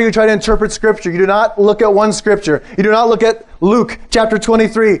Whenever you try to interpret Scripture, you do not look at one Scripture. You do not look at Luke chapter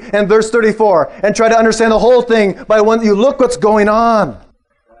 23 and verse 34 and try to understand the whole thing by one. You look what's going on.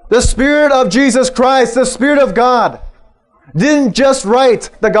 The Spirit of Jesus Christ, the Spirit of God, didn't just write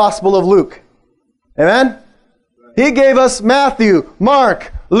the Gospel of Luke. Amen? He gave us Matthew,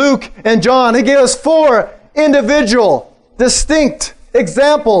 Mark, Luke, and John. He gave us 4 individual, distinct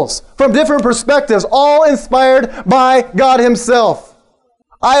examples from different perspectives, all inspired by God Himself.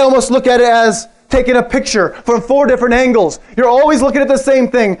 I almost look at it as taking a picture from 4 different angles. You're always looking at the same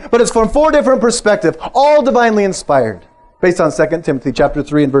thing, but it's from 4 different perspectives, all divinely inspired, based on 2 Timothy chapter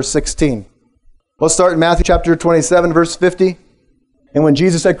 3 and verse 16. Let's start in Matthew chapter 27, verse 50. And when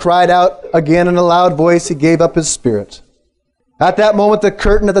Jesus had cried out again in a loud voice, He gave up His spirit. At that moment, the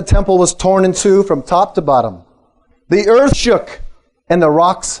curtain of the temple was torn in two from top to bottom. The earth shook and the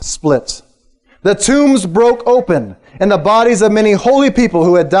rocks split. The tombs broke open, and the bodies of many holy people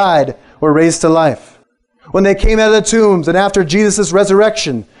who had died were raised to life. When they came out of the tombs, and after Jesus'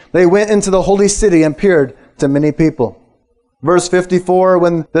 resurrection, they went into the holy city and appeared to many people. Verse 54,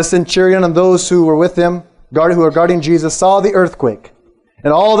 when the centurion and those who were with him, who were guarding Jesus, saw the earthquake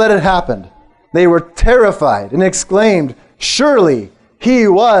and all that had happened, they were terrified and exclaimed, "Surely He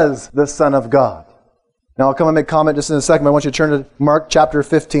was the Son of God." Now I'll come and make comment just in a second. I want you to turn to Mark chapter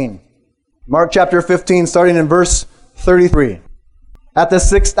 15. Mark chapter 15, starting in verse 33. At the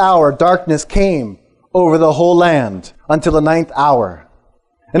 6th hour, darkness came over the whole land until the 9th hour.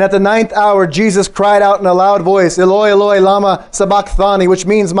 And at the 9th hour, Jesus cried out in a loud voice, "Eloi, Eloi, lama sabachthani," which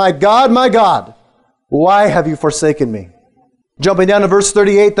means, my God, why have you forsaken me?" Jumping down to verse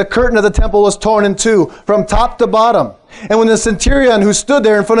 38, the curtain of the temple was torn in two from top to bottom. And when the centurion who stood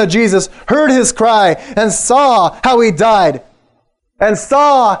there in front of Jesus heard his cry and saw how he died, how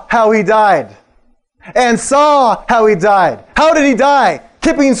did he die?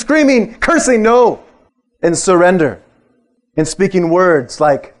 Kipping, screaming, cursing? No. In surrender. In speaking words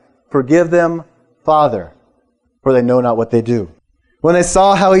like, "Forgive them, Father, for they know not what they do." When they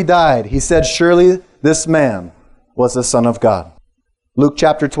saw how he died, he said, "Surely this man was the Son of God." Luke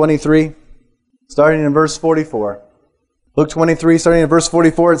chapter 23, starting in verse 44. Luke 23, starting in verse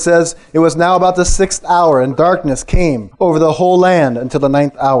 44, it says, "It was now about the 6th hour, and darkness came over the whole land until the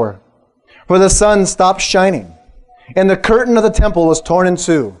 9th hour. For the sun stopped shining, and the curtain of the temple was torn in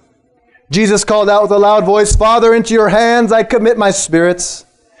two. Jesus called out with a loud voice, "Father, into your hands I commit my spirits."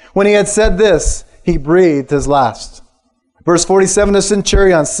 When he had said this, he breathed his last. Verse 47, the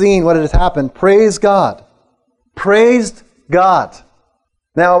centurion, seeing what had happened, praised God. Praised God.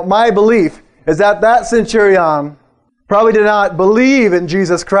 Now, my belief is that centurion probably did not believe in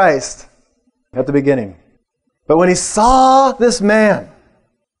Jesus Christ at the beginning. But when he saw this man,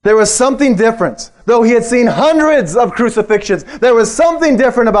 there was something different. Though he had seen hundreds of crucifixions, there was something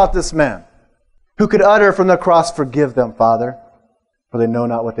different about this man who could utter from the cross, "Forgive them, Father, for they know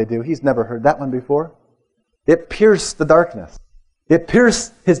not what they do." He's never heard that one before. It pierced the darkness. It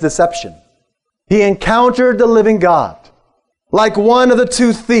pierced his deception. He encountered the living God, like one of the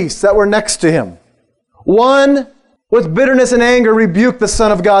 2 thieves that were next to him. One, with bitterness and anger, rebuked the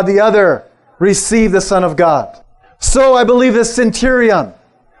Son of God. The other received the Son of God. So I believe this centurion,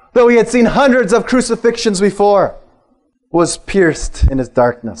 though he had seen hundreds of crucifixions before, was pierced in his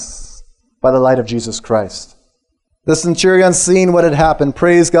darkness by the light of Jesus Christ. The centurion, seeing what had happened,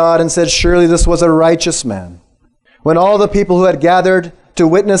 praised God and said, "Surely this was a righteous man." When all the people who had gathered to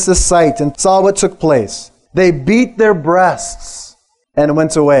witness this sight and saw what took place, they beat their breasts and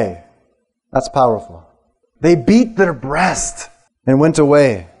went away. That's powerful. They beat their breast and went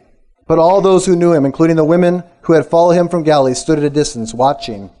away. But all those who knew him, including the women who had followed him from Galilee, stood at a distance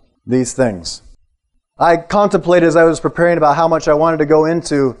watching these things. I contemplated as I was preparing about how much I wanted to go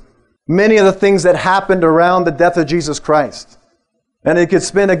into many of the things that happened around the death of Jesus Christ. And it could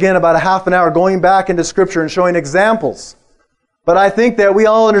spend again about a half an hour going back into Scripture and showing examples. But I think that we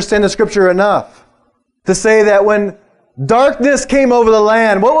all understand the Scripture enough to say that when darkness came over the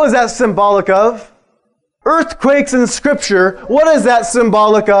land, what was that symbolic of? Earthquakes in Scripture, what is that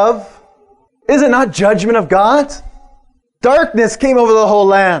symbolic of? Is it not judgment of God? Darkness came over the whole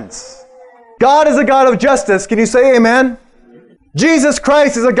land. God is a God of justice. Can you say amen? Jesus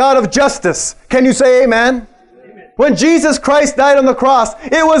Christ is a God of justice. Can you say amen? When Jesus Christ died on the cross,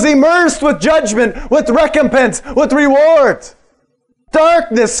 it was immersed with judgment, with recompense, with reward.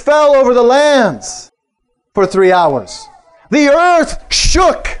 Darkness fell over the lands for 3 hours. The earth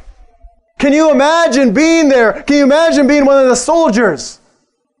shook. Can you imagine being there? Can you imagine being one of the soldiers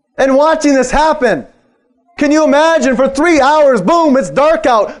and watching this happen? Can you imagine for 3 hours, boom, it's dark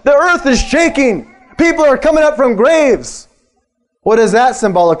out. The earth is shaking. People are coming up from graves. What is that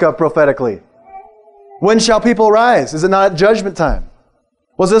symbolic of prophetically? When shall people rise? Is it not at judgment time?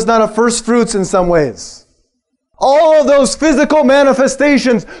 Was this not a first fruits in some ways? All of those physical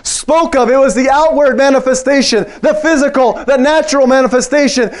manifestations spoke of, it was the outward manifestation, the physical, the natural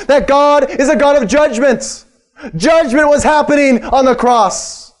manifestation, that God is a God of judgment. Judgment was happening on the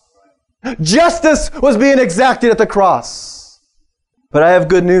cross. Justice was being exacted at the cross. But I have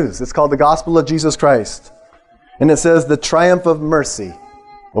good news. It's called the Gospel of Jesus Christ. And it says the triumph of mercy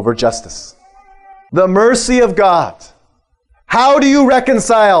over justice. The mercy of God. How do you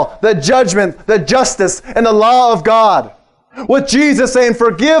reconcile the judgment, the justice, and the law of God with Jesus saying,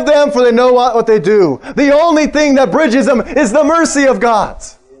 forgive them for they know not what they do? The only thing that bridges them is the mercy of God.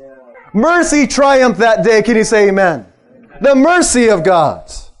 Yeah. Mercy triumphed that day. Can you say amen? The mercy of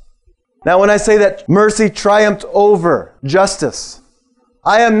God. Now when I say that mercy triumphed over justice,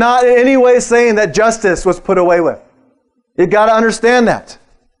 I am not in any way saying that justice was put away with. You've got to understand that.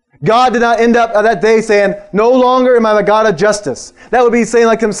 God did not end up that day saying, no longer am I the God of justice. That would be saying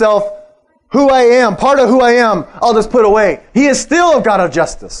like himself, who I am, part of who I am, I'll just put away. He is still a God of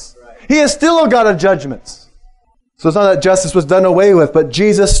justice. He is still a God of judgments. So it's not that justice was done away with, but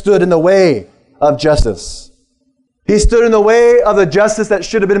Jesus stood in the way of justice. He stood in the way of the justice that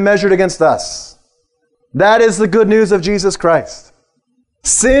should have been measured against us. That is the good news of Jesus Christ.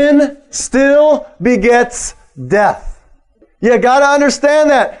 Sin still begets death. You got to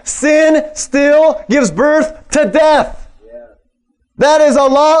understand that. Sin still gives birth to death. Yeah. That is a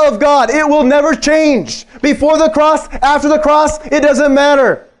law of God. It will never change. Before the cross, after the cross, it doesn't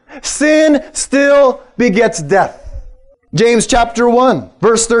matter. Sin still begets death. James chapter 1,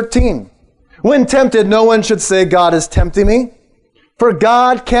 verse 13. When tempted, no one should say, God is tempting me. For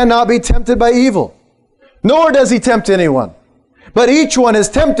God cannot be tempted by evil, nor does he tempt anyone. But each one is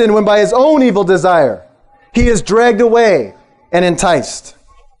tempted when by his own evil desire he is dragged away and enticed.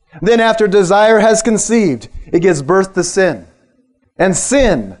 Then after desire has conceived, it gives birth to sin. And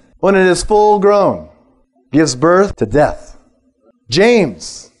sin, when it is full grown, gives birth to death.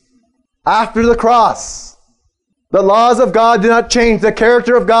 James, after the cross, the laws of God do not change. The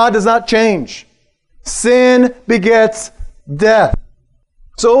character of God does not change. Sin begets death.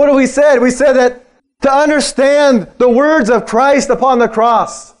 So what have we said? We said that to understand the words of Christ upon the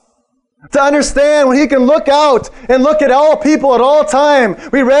cross, to understand when he can look out and look at all people at all time.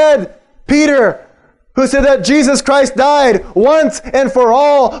 We read Peter, who said that Jesus Christ died once and for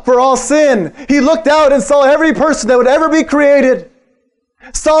all sin. He looked out and saw every person that would ever be created,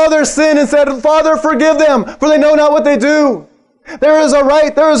 saw their sin and said, Father, forgive them, for they know not what they do. There is a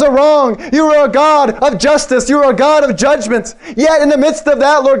right, there is a wrong. You are a God of justice. You are a God of judgment. Yet in the midst of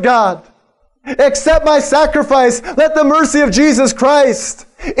that, Lord God, accept my sacrifice. Let the mercy of Jesus Christ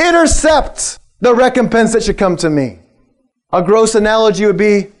intercept the recompense that should come to me. A gross analogy would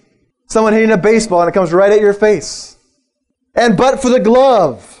be someone hitting a baseball and it comes right at your face. And but for the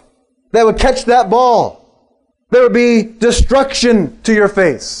glove that would catch that ball, there would be destruction to your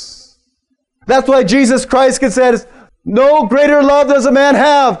face. That's why Jesus Christ said, no greater love does a man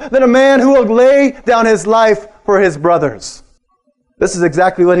have than a man who will lay down his life for his brothers. This is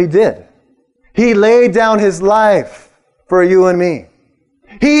exactly what he did. He laid down his life for you and me.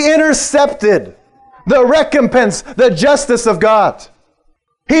 He intercepted the recompense, the justice of God.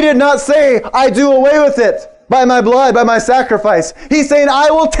 He did not say, I do away with it by my blood, by my sacrifice. He's saying,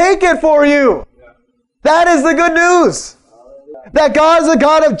 I will take it for you. That is the good news. That God is a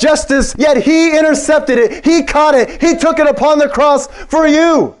God of justice, yet he intercepted it. He caught it. He took it upon the cross for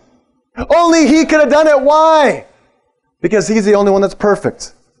you. Only he could have done it. Why? Because he's the only one that's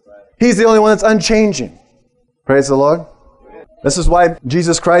perfect. He's the only one that's unchanging. Praise the Lord. This is why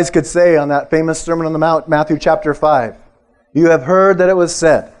Jesus Christ could say on that famous Sermon on the Mount, Matthew chapter 5, you have heard that it was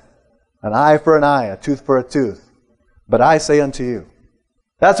said, an eye for an eye, a tooth for a tooth. But I say unto you.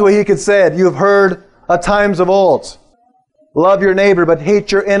 That's what he could say. You have heard of times of old. Love your neighbor, but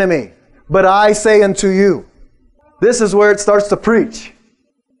hate your enemy. But I say unto you. This is where it starts to preach.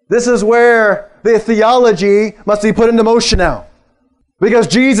 This is where the theology must be put into motion now. Because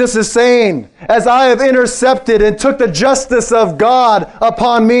Jesus is saying, as I have intercepted and took the justice of God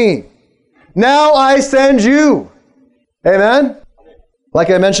upon me, now I send you. Amen?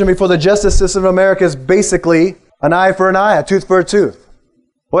 Like I mentioned before, the justice system of America is basically an eye for an eye, a tooth for a tooth.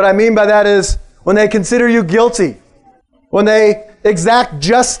 What I mean by that is when they consider you guilty, when they exact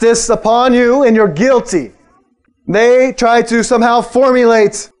justice upon you and you're guilty, they try to somehow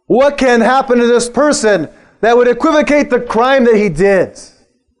formulate what can happen to this person that would equivocate the crime that he did.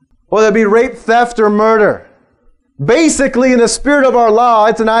 Whether it be rape, theft, or murder. Basically, in the spirit of our law,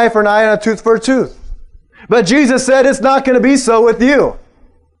 it's an eye for an eye and a tooth for a tooth. But Jesus said it's not going to be so with you.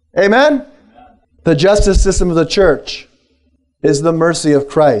 Amen? The justice system of the church is the mercy of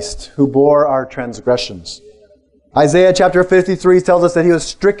Christ who bore our transgressions. Isaiah chapter 53 tells us that He was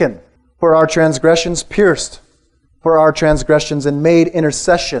stricken for our transgressions, pierced for our transgressions, and made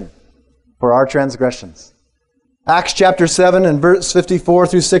intercession for our transgressions. Acts chapter 7 and verse 54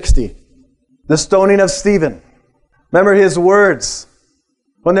 through 60. The stoning of Stephen. Remember his words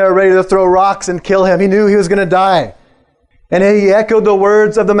when they were ready to throw rocks and kill him. He knew he was going to die. And he echoed the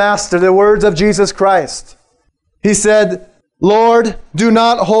words of the Master, the words of Jesus Christ. He said, Lord, do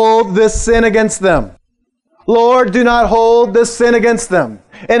not hold this sin against them. Lord, do not hold this sin against them.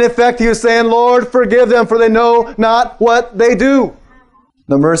 In effect, he was saying, Lord, forgive them, for they know not what they do.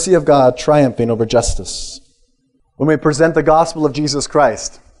 The mercy of God triumphing over justice. When we present the gospel of Jesus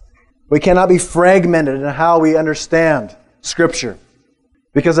Christ, we cannot be fragmented in how we understand Scripture.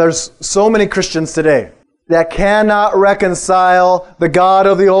 Because there's so many Christians today that cannot reconcile the God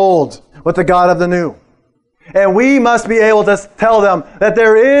of the old with the God of the new. And we must be able to tell them that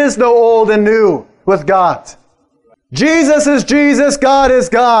there is no old and new with God. Jesus is Jesus, God is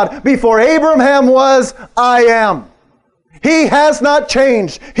God. Before Abraham was, I am. He has not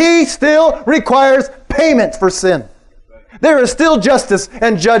changed. He still requires payment for sin. There is still justice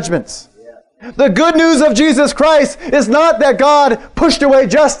and judgments. The good news of Jesus Christ is not that God pushed away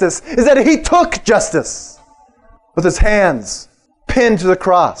justice, is that He took justice with His hands pinned to the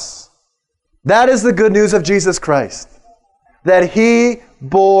cross. That is the good news of Jesus Christ. That He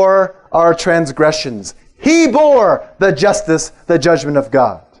bore our transgressions. He bore the justice, the judgment of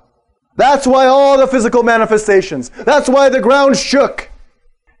God. That's why all the physical manifestations, that's why the ground shook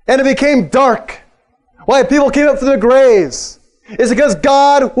and it became dark. Why people came up from the graves is because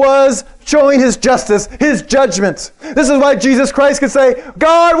God was showing His justice, His judgment. This is why Jesus Christ could say,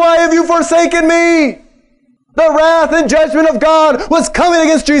 God, why have you forsaken me? The wrath and judgment of God was coming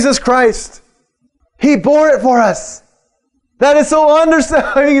against Jesus Christ. He bore it for us. That is so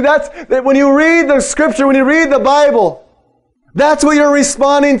understanding. That when you read the Scripture, when you read the Bible, that's what you're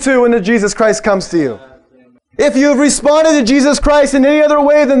responding to when Jesus Christ comes to you. If you've responded to Jesus Christ in any other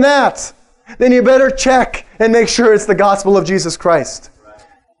way than that, then you better check and make sure it's the gospel of Jesus Christ.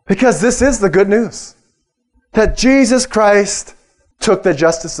 Because this is the good news. That Jesus Christ took the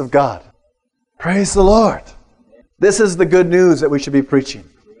justice of God. Praise the Lord. This is the good news that we should be preaching.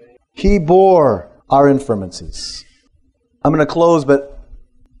 He bore our infirmities. I'm going to close, but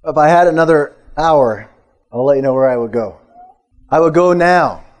if I had another hour, I'll let you know where I would go. I would go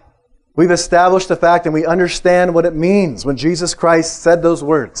now. We've established the fact and we understand what it means when Jesus Christ said those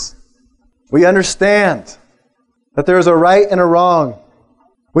words. We understand that there is a right and a wrong.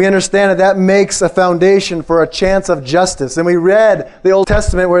 We understand that that makes a foundation for a chance of justice. And we read the Old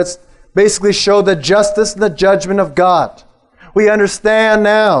Testament where it's basically showed the justice and the judgment of God. We understand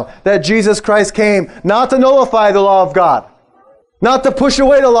now that Jesus Christ came not to nullify the law of God, not to push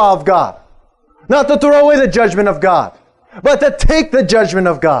away the law of God, not to throw away the judgment of God, but to take the judgment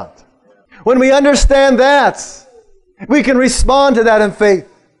of God. When we understand that, we can respond to that in faith.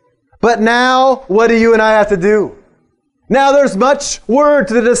 But now, what do you and I have to do? Now there's much word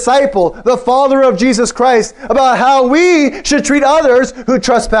to the disciple, the follower of Jesus Christ, about how we should treat others who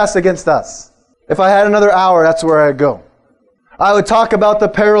trespass against us. If I had another hour, that's where I'd go. I would talk about the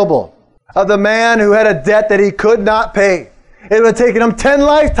parable of the man who had a debt that he could not pay. It would have taken him 10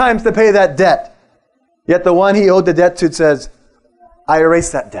 lifetimes to pay that debt. Yet the one he owed the debt to says, I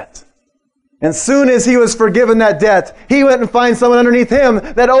erase that debt. And soon as he was forgiven that debt, he went and found someone underneath him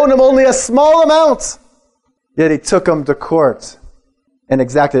that owed him only a small amount. Yet he took him to court and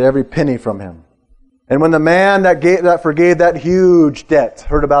exacted every penny from him. And when the man that forgave that huge debt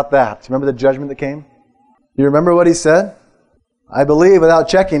heard about that, remember the judgment that came? You remember what he said? I believe, without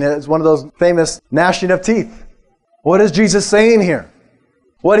checking it, it's one of those famous gnashing of teeth. What is Jesus saying here?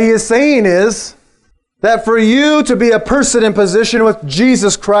 What He is saying is that for you to be a person in position with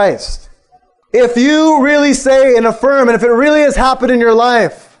Jesus Christ, if you really say and affirm, and if it really has happened in your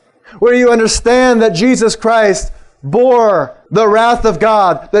life, where you understand that Jesus Christ bore the wrath of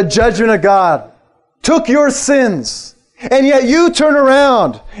God, the judgment of God, took your sins, and yet you turn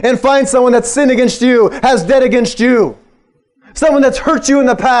around and find someone that's sinned against you, has debt against you, someone that's hurt you in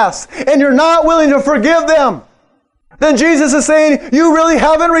the past, and you're not willing to forgive them, then Jesus is saying, you really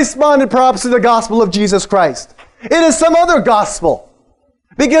haven't responded perhaps to the gospel of Jesus Christ. It is some other gospel.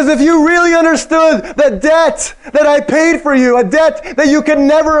 Because if you really understood the debt that I paid for you, a debt that you could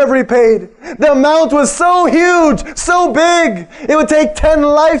never have repaid, the amount was so huge, so big, it would take 10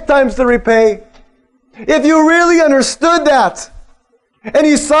 lifetimes to repay. If you really understood that, and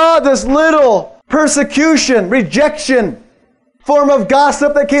you saw this little persecution, rejection, form of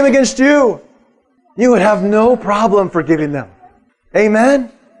gossip that came against you, you would have no problem forgiving them.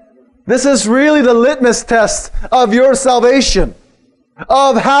 Amen? This is really the litmus test of your salvation,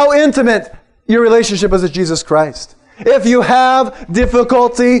 of how intimate your relationship is with Jesus Christ. If you have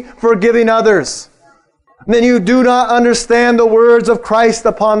difficulty forgiving others, then you do not understand the words of Christ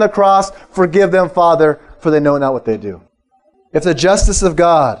upon the cross. Forgive them, Father, for they know not what they do. If the justice of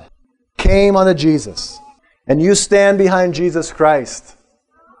God came onto Jesus, and you stand behind Jesus Christ,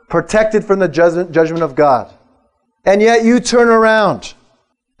 protected from the judgment of God, and yet you turn around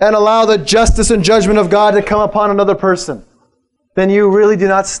and allow the justice and judgment of God to come upon another person, then you really do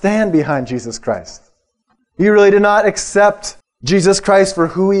not stand behind Jesus Christ. You really do not accept Jesus Christ for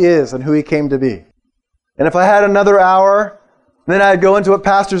who He is and who He came to be. And if I had another hour, then I'd go into what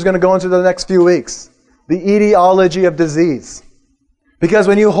Pastor's going to go into the next few weeks, the etiology of disease. Because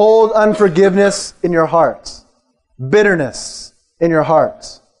when you hold unforgiveness in your hearts, bitterness in your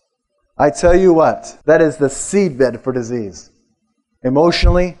hearts, I tell you what, that is the seedbed for disease,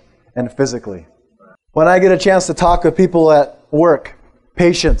 emotionally and physically. When I get a chance to talk with people at work,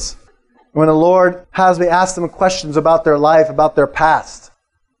 patients, when the Lord has me ask them questions about their life, about their past,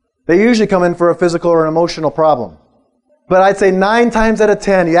 they usually come in for a physical or an emotional problem. But I'd say 9 times out of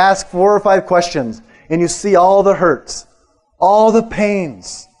 10, you ask 4 or 5 questions, and you see all the hurts, all the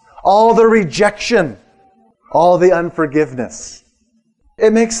pains, all the rejection, all the unforgiveness.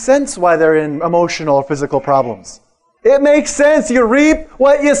 It makes sense why they're in emotional or physical problems. It makes sense. You reap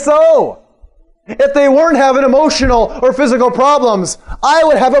what you sow. If they weren't having emotional or physical problems, I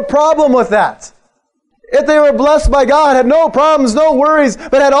would have a problem with that. If they were blessed by God, had no problems, no worries,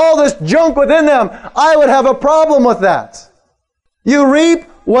 but had all this junk within them, I would have a problem with that. You reap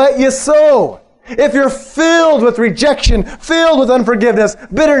what you sow. If you're filled with rejection, filled with unforgiveness,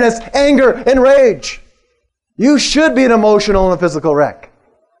 bitterness, anger, and rage, you should be an emotional and a physical wreck.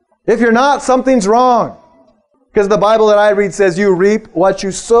 If you're not, something's wrong. Because the Bible that I read says you reap what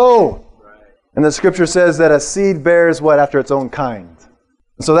you sow. And the Scripture says that a seed bears what? After its own kind.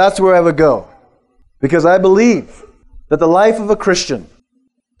 And so that's where I would go. Because I believe that the life of a Christian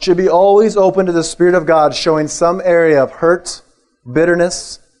should be always open to the Spirit of God showing some area of hurt,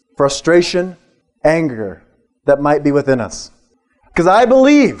 bitterness, frustration, anger that might be within us. Because I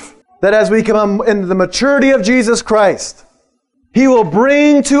believe that as we come into the maturity of Jesus Christ, He will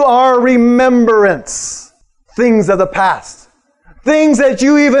bring to our remembrance things of the past. Things that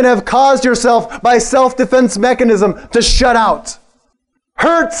you even have caused yourself by self-defense mechanism to shut out.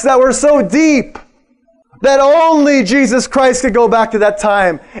 Hurts that were so deep that only Jesus Christ could go back to that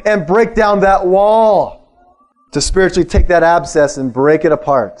time and break down that wall to spiritually take that abscess and break it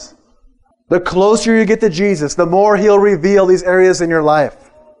apart. The closer you get to Jesus, the more He'll reveal these areas in your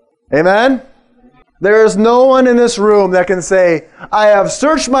life. Amen? There is no one in this room that can say, I have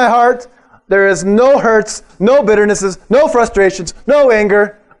searched my heart. There is no hurts, no bitternesses, no frustrations, no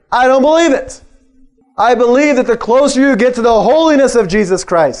anger. I don't believe it. I believe that the closer you get to the holiness of Jesus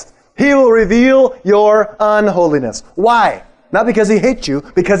Christ, He will reveal your unholiness. Why? Not because He hates you,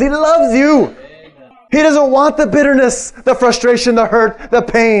 because He loves you. He doesn't want the bitterness, the frustration, the hurt, the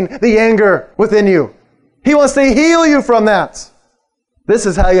pain, the anger within you. He wants to heal you from that. This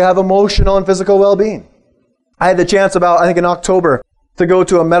is how you have emotional and physical well-being. I had the chance in October, to go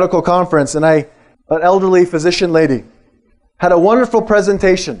to a medical conference, and an elderly physician lady had a wonderful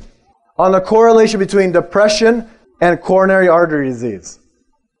presentation on the correlation between depression and coronary artery disease.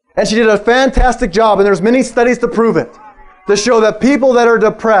 And she did a fantastic job, and there's many studies to prove it, to show that people that are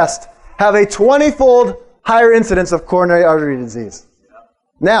depressed have a 20-fold higher incidence of coronary artery disease.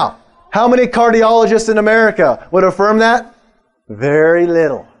 Now, how many cardiologists in America would affirm that? Very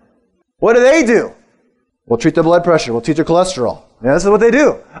little. What do? We'll treat the blood pressure. We'll treat your cholesterol. Yeah, this is what they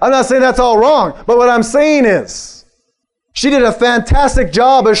do. I'm not saying that's all wrong, but what I'm saying is, she did a fantastic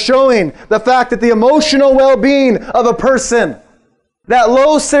job of showing the fact that the emotional well-being of a person, that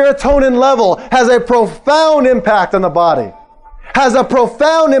low serotonin level, has a profound impact on the body, has a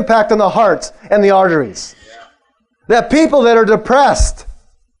profound impact on the heart and the arteries. That people that are depressed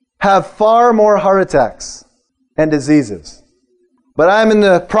have far more heart attacks and diseases. But I'm in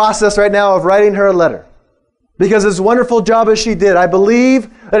the process right now of writing her a letter. Because as wonderful job as she did, I believe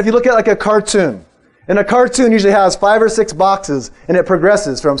that if you look at like a cartoon, and a cartoon usually has 5 or 6 boxes, and it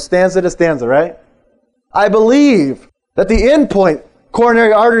progresses from stanza to stanza, right? I believe that the end point,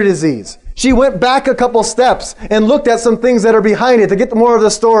 coronary artery disease, she went back a couple steps and looked at some things that are behind it to get more of the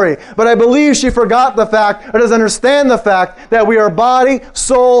story. But I believe she forgot the fact, or doesn't understand the fact, that we are body,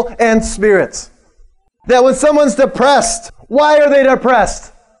 soul, and spirit. That when someone's depressed, why are they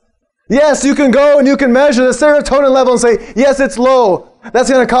depressed? Yes, you can go and you can measure the serotonin level and say, yes, it's low. That's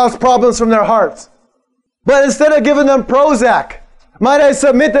going to cause problems from their hearts. But instead of giving them Prozac, might I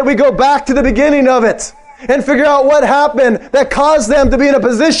submit that we go back to the beginning of it and figure out what happened that caused them to be in a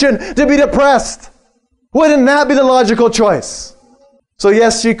position to be depressed? Wouldn't that be the logical choice? So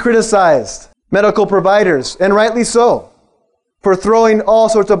yes, she criticized medical providers, and rightly so, for throwing all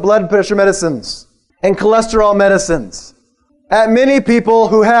sorts of blood pressure medicines and cholesterol medicines at many people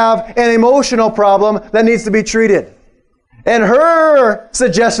who have an emotional problem that needs to be treated. And her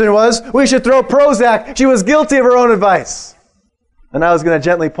suggestion was we should throw Prozac. She was guilty of her own advice. And I was going to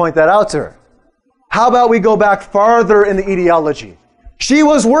gently point that out to her. How about we go back farther in the etiology? She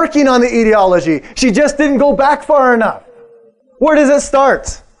was working on the etiology. She just didn't go back far enough. Where does it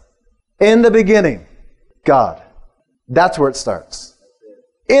start? In the beginning, God. That's where it starts.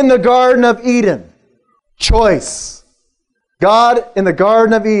 In the Garden of Eden, choice. God in the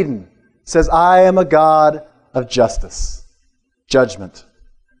Garden of Eden says, I am a God of justice, judgment.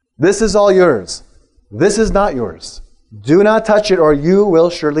 This is all yours. This is not yours. Do not touch it or you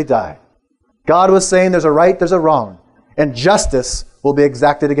will surely die. God was saying there's a right, there's a wrong, and justice will be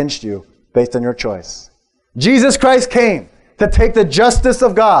exacted against you based on your choice. Jesus Christ came to take the justice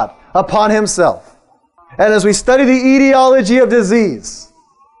of God upon himself. And as we study the etiology of disease,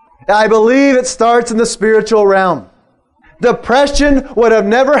 I believe it starts in the spiritual realm. Depression would have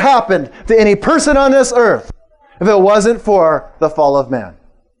never happened to any person on this earth if it wasn't for the fall of man.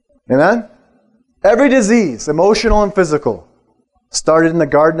 Amen? Every disease, emotional and physical, started in the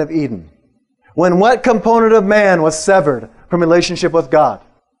Garden of Eden. When what component of man was severed from relationship with God?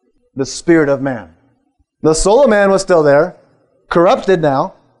 The spirit of man. The soul of man was still there, corrupted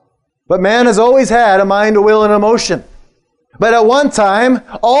now, but man has always had a mind, a will, and emotion. But at one time,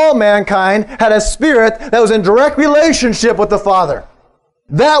 all mankind had a spirit that was in direct relationship with the Father.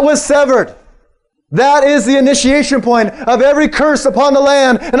 That was severed. That is the initiation point of every curse upon the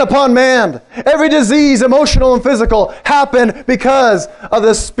land and upon man. Every disease, emotional and physical, happened because of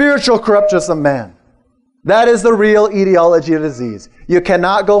the spiritual corruptness of man. That is the real etiology of disease. You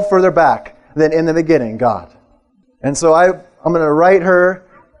cannot go further back than in the beginning, God. And so I'm going to write her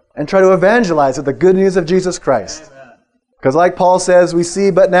and try to evangelize with the good news of Jesus Christ. Because like Paul says, we see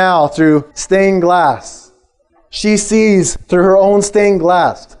but now through stained glass. She sees through her own stained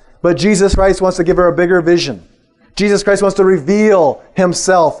glass. But Jesus Christ wants to give her a bigger vision. Jesus Christ wants to reveal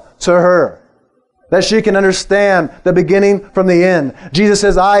himself to her, that she can understand the beginning from the end. Jesus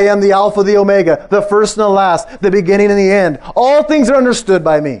says, I am the Alpha, the Omega, the first and the last, the beginning and the end. All things are understood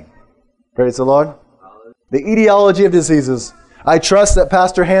by me. Praise the Lord. The etiology of diseases. I trust that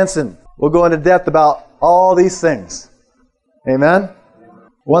Pastor Hansen will go into depth about all these things. Amen?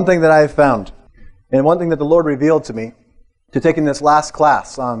 One thing that I have found, and one thing that the Lord revealed to me, to taking this last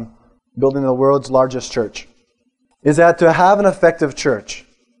class on building the world's largest church, is that to have an effective church,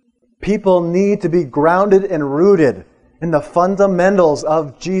 people need to be grounded and rooted in the fundamentals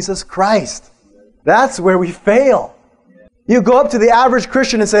of Jesus Christ. That's where we fail. You go up to the average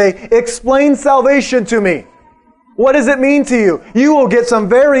Christian and say, explain salvation to me. What does it mean to you? You will get some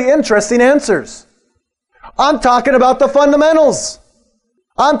very interesting answers. I'm talking about the fundamentals.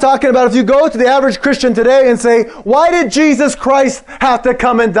 I'm talking about if you go to the average Christian today and say, why did Jesus Christ have to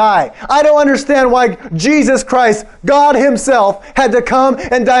come and die? I don't understand why Jesus Christ, God himself, had to come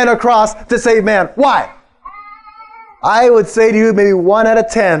and die on a cross to save man. Why? I would say to you, maybe 1 out of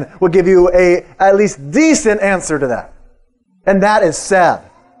 10 would give you a at least decent answer to that. And that is sad.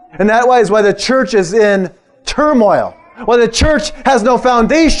 And that is why the church is in turmoil. Why the church has no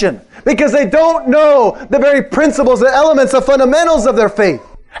foundation. Because they don't know the very principles, the elements, the fundamentals of their faith.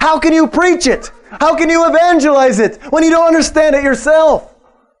 How can you preach it? How can you evangelize it when you don't understand it yourself?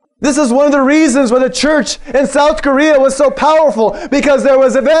 This is one of the reasons why the church in South Korea was so powerful. Because there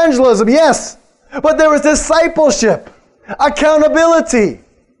was evangelism, yes. But there was discipleship, accountability.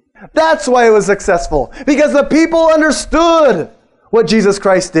 That's why it was successful. Because the people understood what Jesus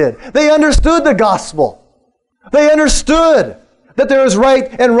Christ did. They understood the gospel. They understood that there is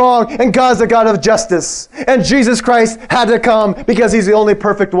right and wrong, and God's the God of justice. And Jesus Christ had to come because He's the only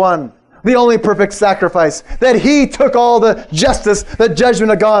perfect one, the only perfect sacrifice, that He took all the justice, the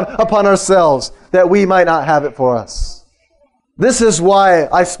judgment of God upon ourselves, that we might not have it for us. This is why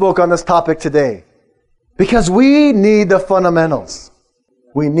I spoke on this topic today. Because we need the fundamentals.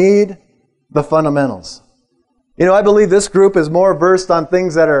 We need the fundamentals. You know, I believe this group is more versed on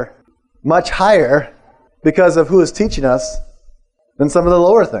things that are much higher because of who is teaching us than some of the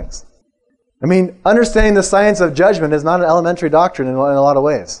lower things. I mean, understanding the science of judgment is not an elementary doctrine in a lot of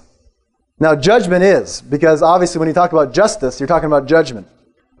ways. Now, judgment is, because obviously when you talk about justice, you're talking about judgment.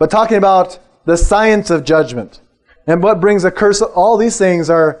 but talking about the science of judgment and what brings a curse. All these things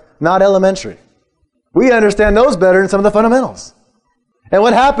are not elementary. We understand those better than some of the fundamentals. And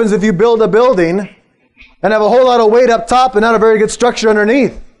what happens if you build a building and have a whole lot of weight up top and not a very good structure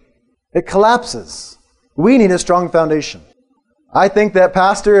underneath? It collapses. We need a strong foundation. I think that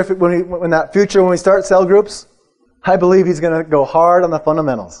pastor, when we start cell groups, I believe he's going to go hard on the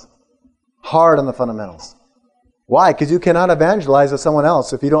fundamentals. Hard on the fundamentals. Why? Because you cannot evangelize with someone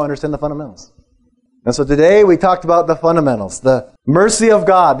else if you don't understand the fundamentals. And so today we talked about the fundamentals, the mercy of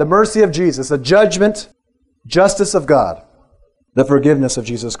God, the mercy of Jesus, the judgment, justice of God, the forgiveness of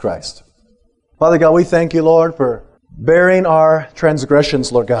Jesus Christ. Father God, we thank you, Lord, for bearing our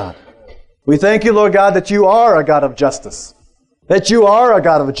transgressions, Lord God. We thank you, Lord God, that you are a God of justice, that you are a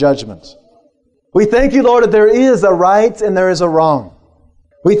God of judgment. We thank you, Lord, that there is a right and there is a wrong.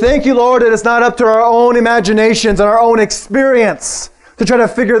 We thank you, Lord, that it's not up to our own imaginations and our own experience to try to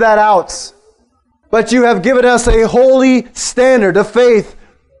figure that out. But you have given us a holy standard of faith,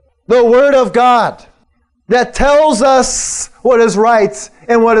 the Word of God, that tells us what is right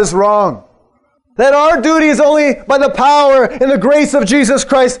and what is wrong. That our duty is only by the power and the grace of Jesus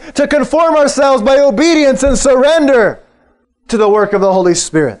Christ to conform ourselves by obedience and surrender to the work of the Holy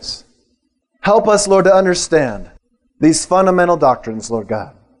Spirit. Help us, Lord, to understand these fundamental doctrines, Lord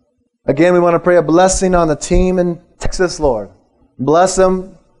God. Again, we want to pray a blessing on the team in Texas, Lord. Bless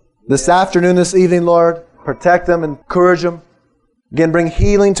them this afternoon, this evening, Lord. Protect them, encourage them. Again, bring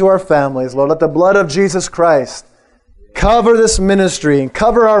healing to our families, Lord. Let the blood of Jesus Christ cover this ministry and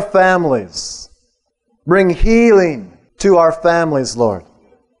cover our families. Bring healing to our families, Lord.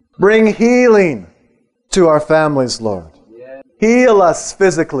 Bring healing to our families, Lord. Heal us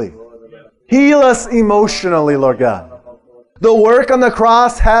physically. Heal us emotionally, Lord God. The work on the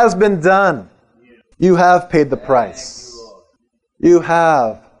cross has been done. You have paid the price. You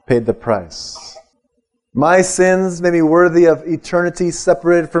have paid the price. My sins may be worthy of eternity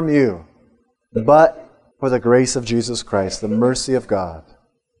separated from you, but for the grace of Jesus Christ, the mercy of God.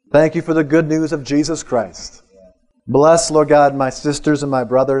 Thank you for the good news of Jesus Christ. Bless, Lord God, my sisters and my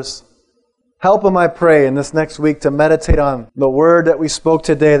brothers. Help them, I pray, in this next week to meditate on the word that we spoke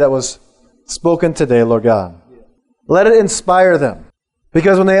today, that was spoken today, Lord God. Let it inspire them.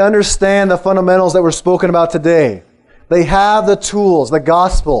 Because when they understand the fundamentals that were spoken about today, they have the tools, the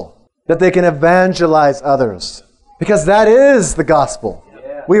gospel, that they can evangelize others. Because that is the gospel.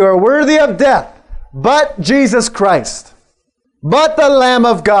 We are worthy of death, but Jesus Christ, but the Lamb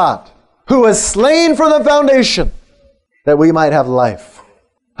of God, who was slain from the foundation, that we might have life.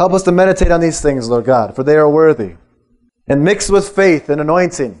 Help us to meditate on these things, Lord God, for they are worthy. And mixed with faith and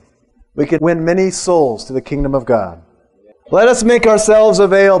anointing, we can win many souls to the kingdom of God. Let us make ourselves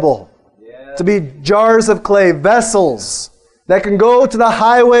available to be jars of clay, vessels that can go to the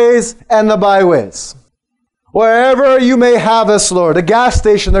highways and the byways. Wherever you may have us, Lord, the gas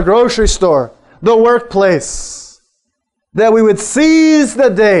station, the grocery store, the workplace, that we would seize the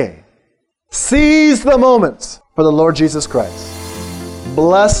day, seize the moment for the Lord Jesus Christ.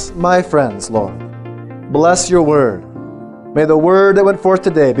 Bless my friends, Lord. Bless your word. May the word that went forth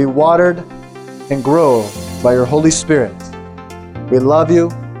today be watered and grow by your Holy Spirit. We love you.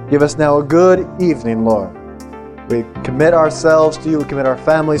 Give us now a good evening, Lord. We commit ourselves to you. We commit our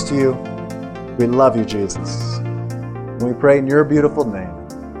families to you. We love you, Jesus. And we pray in your beautiful name.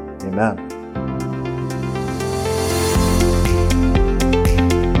 Amen.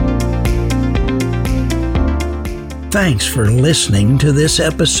 Thanks for listening to this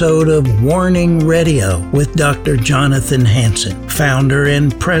episode of Warning Radio with Dr. Jonathan Hansen, founder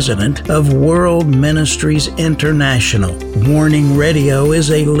and president of World Ministries International. Warning Radio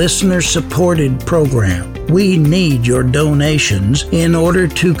is a listener-supported program. We need your donations in order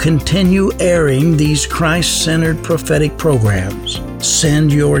to continue airing these Christ-centered prophetic programs.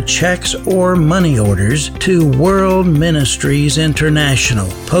 Send your checks or money orders to World Ministries International,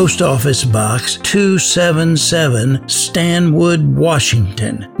 Post Office Box 277, Stanwood,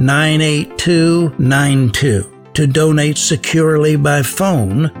 Washington, 98292. To donate securely by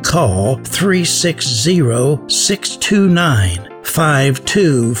phone, call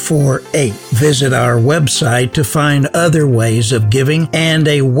 360-629-5248. Visit our website to find other ways of giving and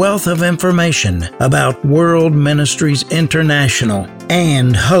a wealth of information about World Ministries International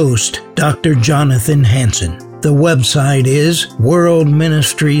and host Dr. Jonathan Hansen. The website is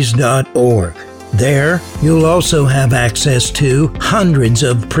worldministries.org. There, you'll also have access to hundreds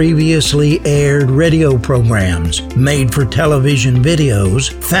of previously aired radio programs, made-for-television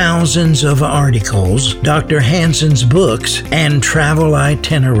videos, thousands of articles, Dr. Hansen's books, and travel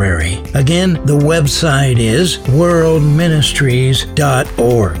itinerary. Again, the website is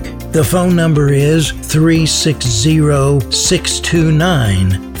worldministries.org. The phone number is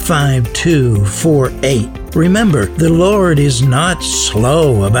 360-629-5248. Remember, the Lord is not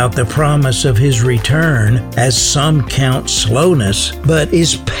slow about the promise of His return, as some count slowness, but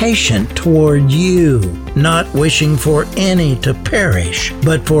is patient toward you, not wishing for any to perish,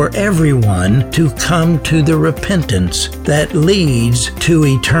 but for everyone to come to the repentance that leads to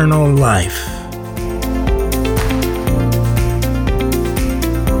eternal life.